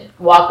did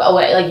walk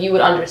away, like you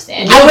would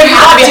understand. I would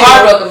have to be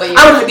heartbroken,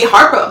 I would be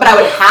heartbroken, but I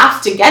would have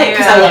to get it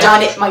because I've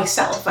done it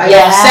myself. I've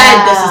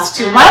said this is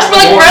too much.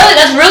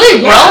 That's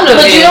really grown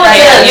of you.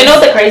 You know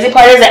what the crazy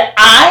part is that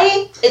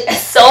it's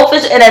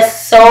selfish and it's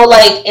so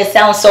like it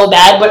sounds so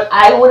bad, but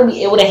I wouldn't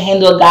be able to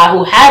handle a guy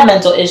who had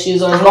mental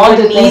issues or is going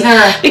through things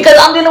because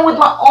I'm dealing with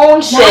my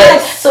own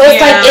shit. So it's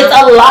like it's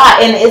a lot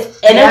and it's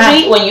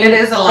energy when you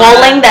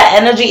pulling that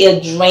energy,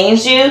 it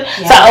drains you.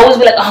 So I always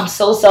be like, I'm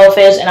so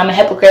selfish and I'm a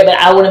hypocrite, but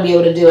I wouldn't be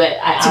able to do it.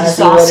 I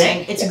honestly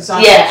wouldn't. It's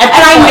exhausting. Yeah, and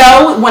I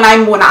know when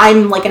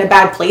I'm like in a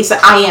bad place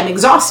that I am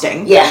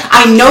exhausting. Yeah,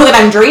 I know that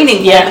I'm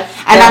draining him,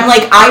 and I'm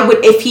like, I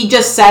would if he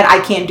just said I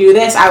can't do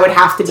this, I would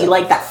have to be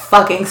like, that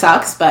fucking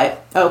sucks.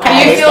 But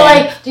okay.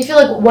 Do you feel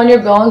like when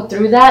you're going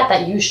through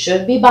that you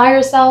should be by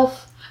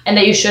yourself and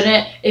that you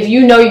shouldn't, if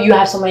you know you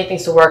have so many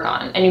things to work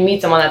on and you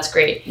meet someone that's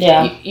great?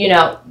 Yeah. You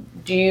know,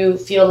 do you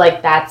feel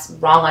like that's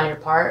wrong on your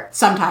part?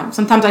 Sometimes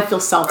I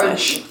feel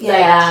selfish. You know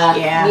what I'm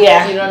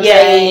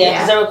saying?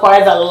 Because it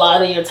requires a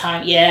lot of your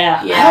time.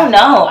 Yeah. I don't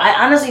know.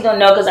 I honestly don't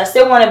know because I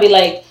still want to be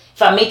like,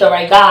 if I meet the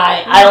right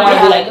guy, I don't want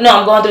to be like, no,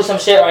 I'm going through some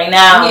shit right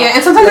now. Yeah,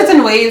 and sometimes it's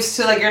in waves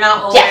too. Like you're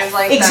not always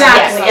like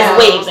exactly. That. It's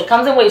waves. It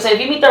comes in waves. So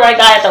if you meet the right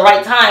guy at the right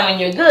time when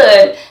you're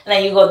good, and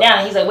then you go down,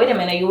 and he's like, wait a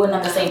minute, you wouldn't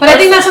have the same. But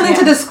I think that's something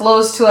to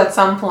disclose to at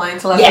some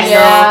point to let them know.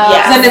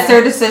 Yeah. Then it's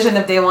their decision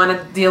if they want to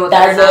deal with it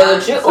or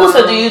not. True.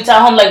 Also, do you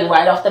tell him like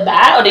right off the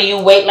bat, or do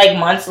you wait like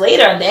months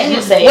later and then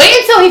you say? Wait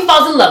until he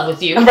falls in love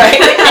with you, right?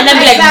 And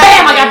then be like,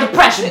 bam, I got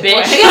depression,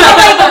 bitch. You know,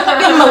 like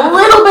give him a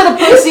little bit of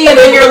pussy, and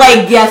then you're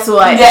like, guess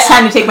what? It's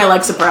time to take my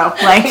Lexapro.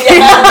 Like, I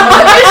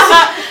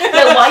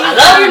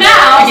love you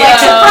now. Like,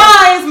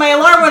 surprise! My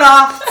alarm went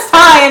off. It's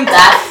time.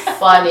 That's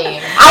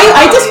funny.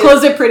 I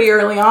disclosed it pretty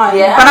early on.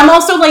 Yeah. But I'm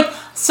also like,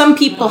 some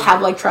people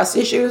have like trust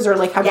issues or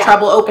like have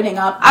trouble opening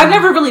up. I've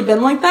never really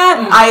been like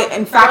that. I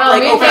in fact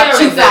like open up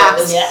too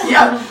fast. Yeah.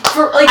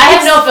 I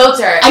have no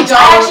filter. I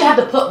actually have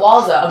to put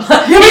walls up.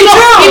 People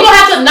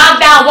have to knock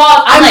down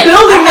walls. I'm like,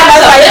 building that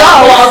as I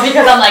go. Walls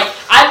because I'm like,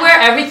 I wear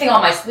everything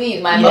on my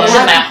sleeves, my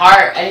emotions, my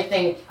heart,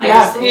 anything. You know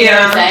what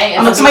I'm saying?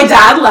 I'm like, so my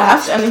dad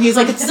left, and he's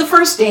like, it's the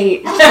first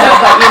date. But, you know,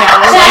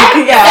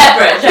 like,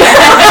 separate.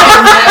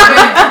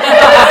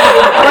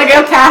 I'm like,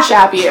 I'll cash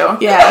app you.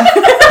 Yeah.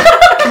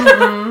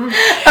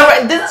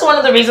 This is one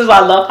of the reasons why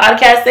I love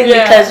podcasting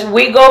because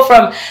we go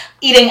from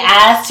eating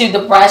ass to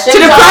depression.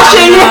 And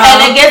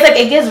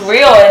it gets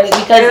real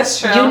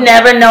because you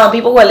never know.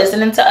 People who are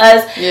listening to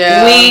us,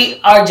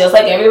 we are just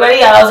like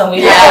everybody else, and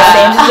we have the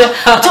same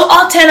situation. To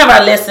all 10 of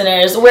our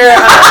listeners, we're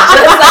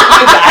just like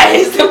you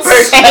guys,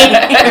 depressed, eating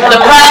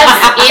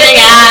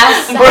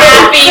ass,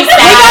 happy,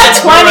 sad. We got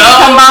 20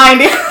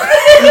 combined.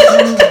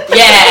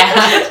 Yes,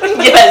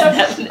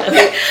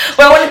 definitely.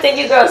 Well, I want to thank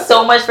you girls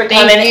so much for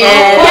coming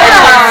in.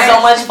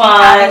 So much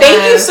fun.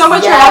 Thank you so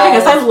much for having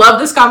us. I love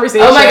this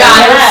conversation. Oh my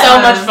god, it was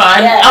so much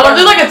fun. I want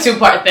to do like a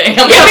 2-part thing.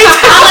 I'm like, can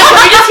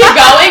we just keep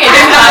going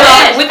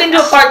and we can do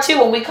a part 2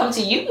 when we come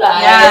to you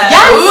guys. Yes.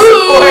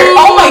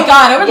 Oh my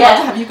god, I would love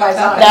to have you guys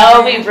on. That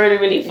would be really,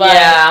 really fun.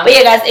 Yeah. But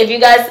yeah, guys, if you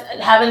guys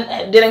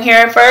didn't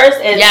hear it first,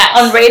 it's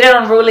Unrated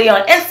Unruly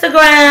on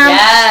Instagram.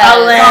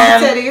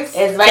 Yes.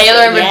 It's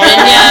Taylor and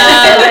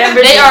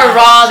Virginia. They are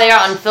raw. They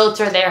are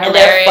unfiltered. They're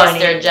hilarious.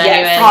 They're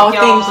genuine.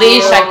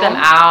 Please check them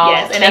out.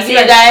 Yes. And I'll see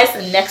you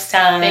guys next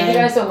time. Thank you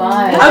guys so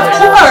much. Of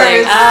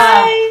course.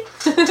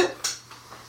 Bye.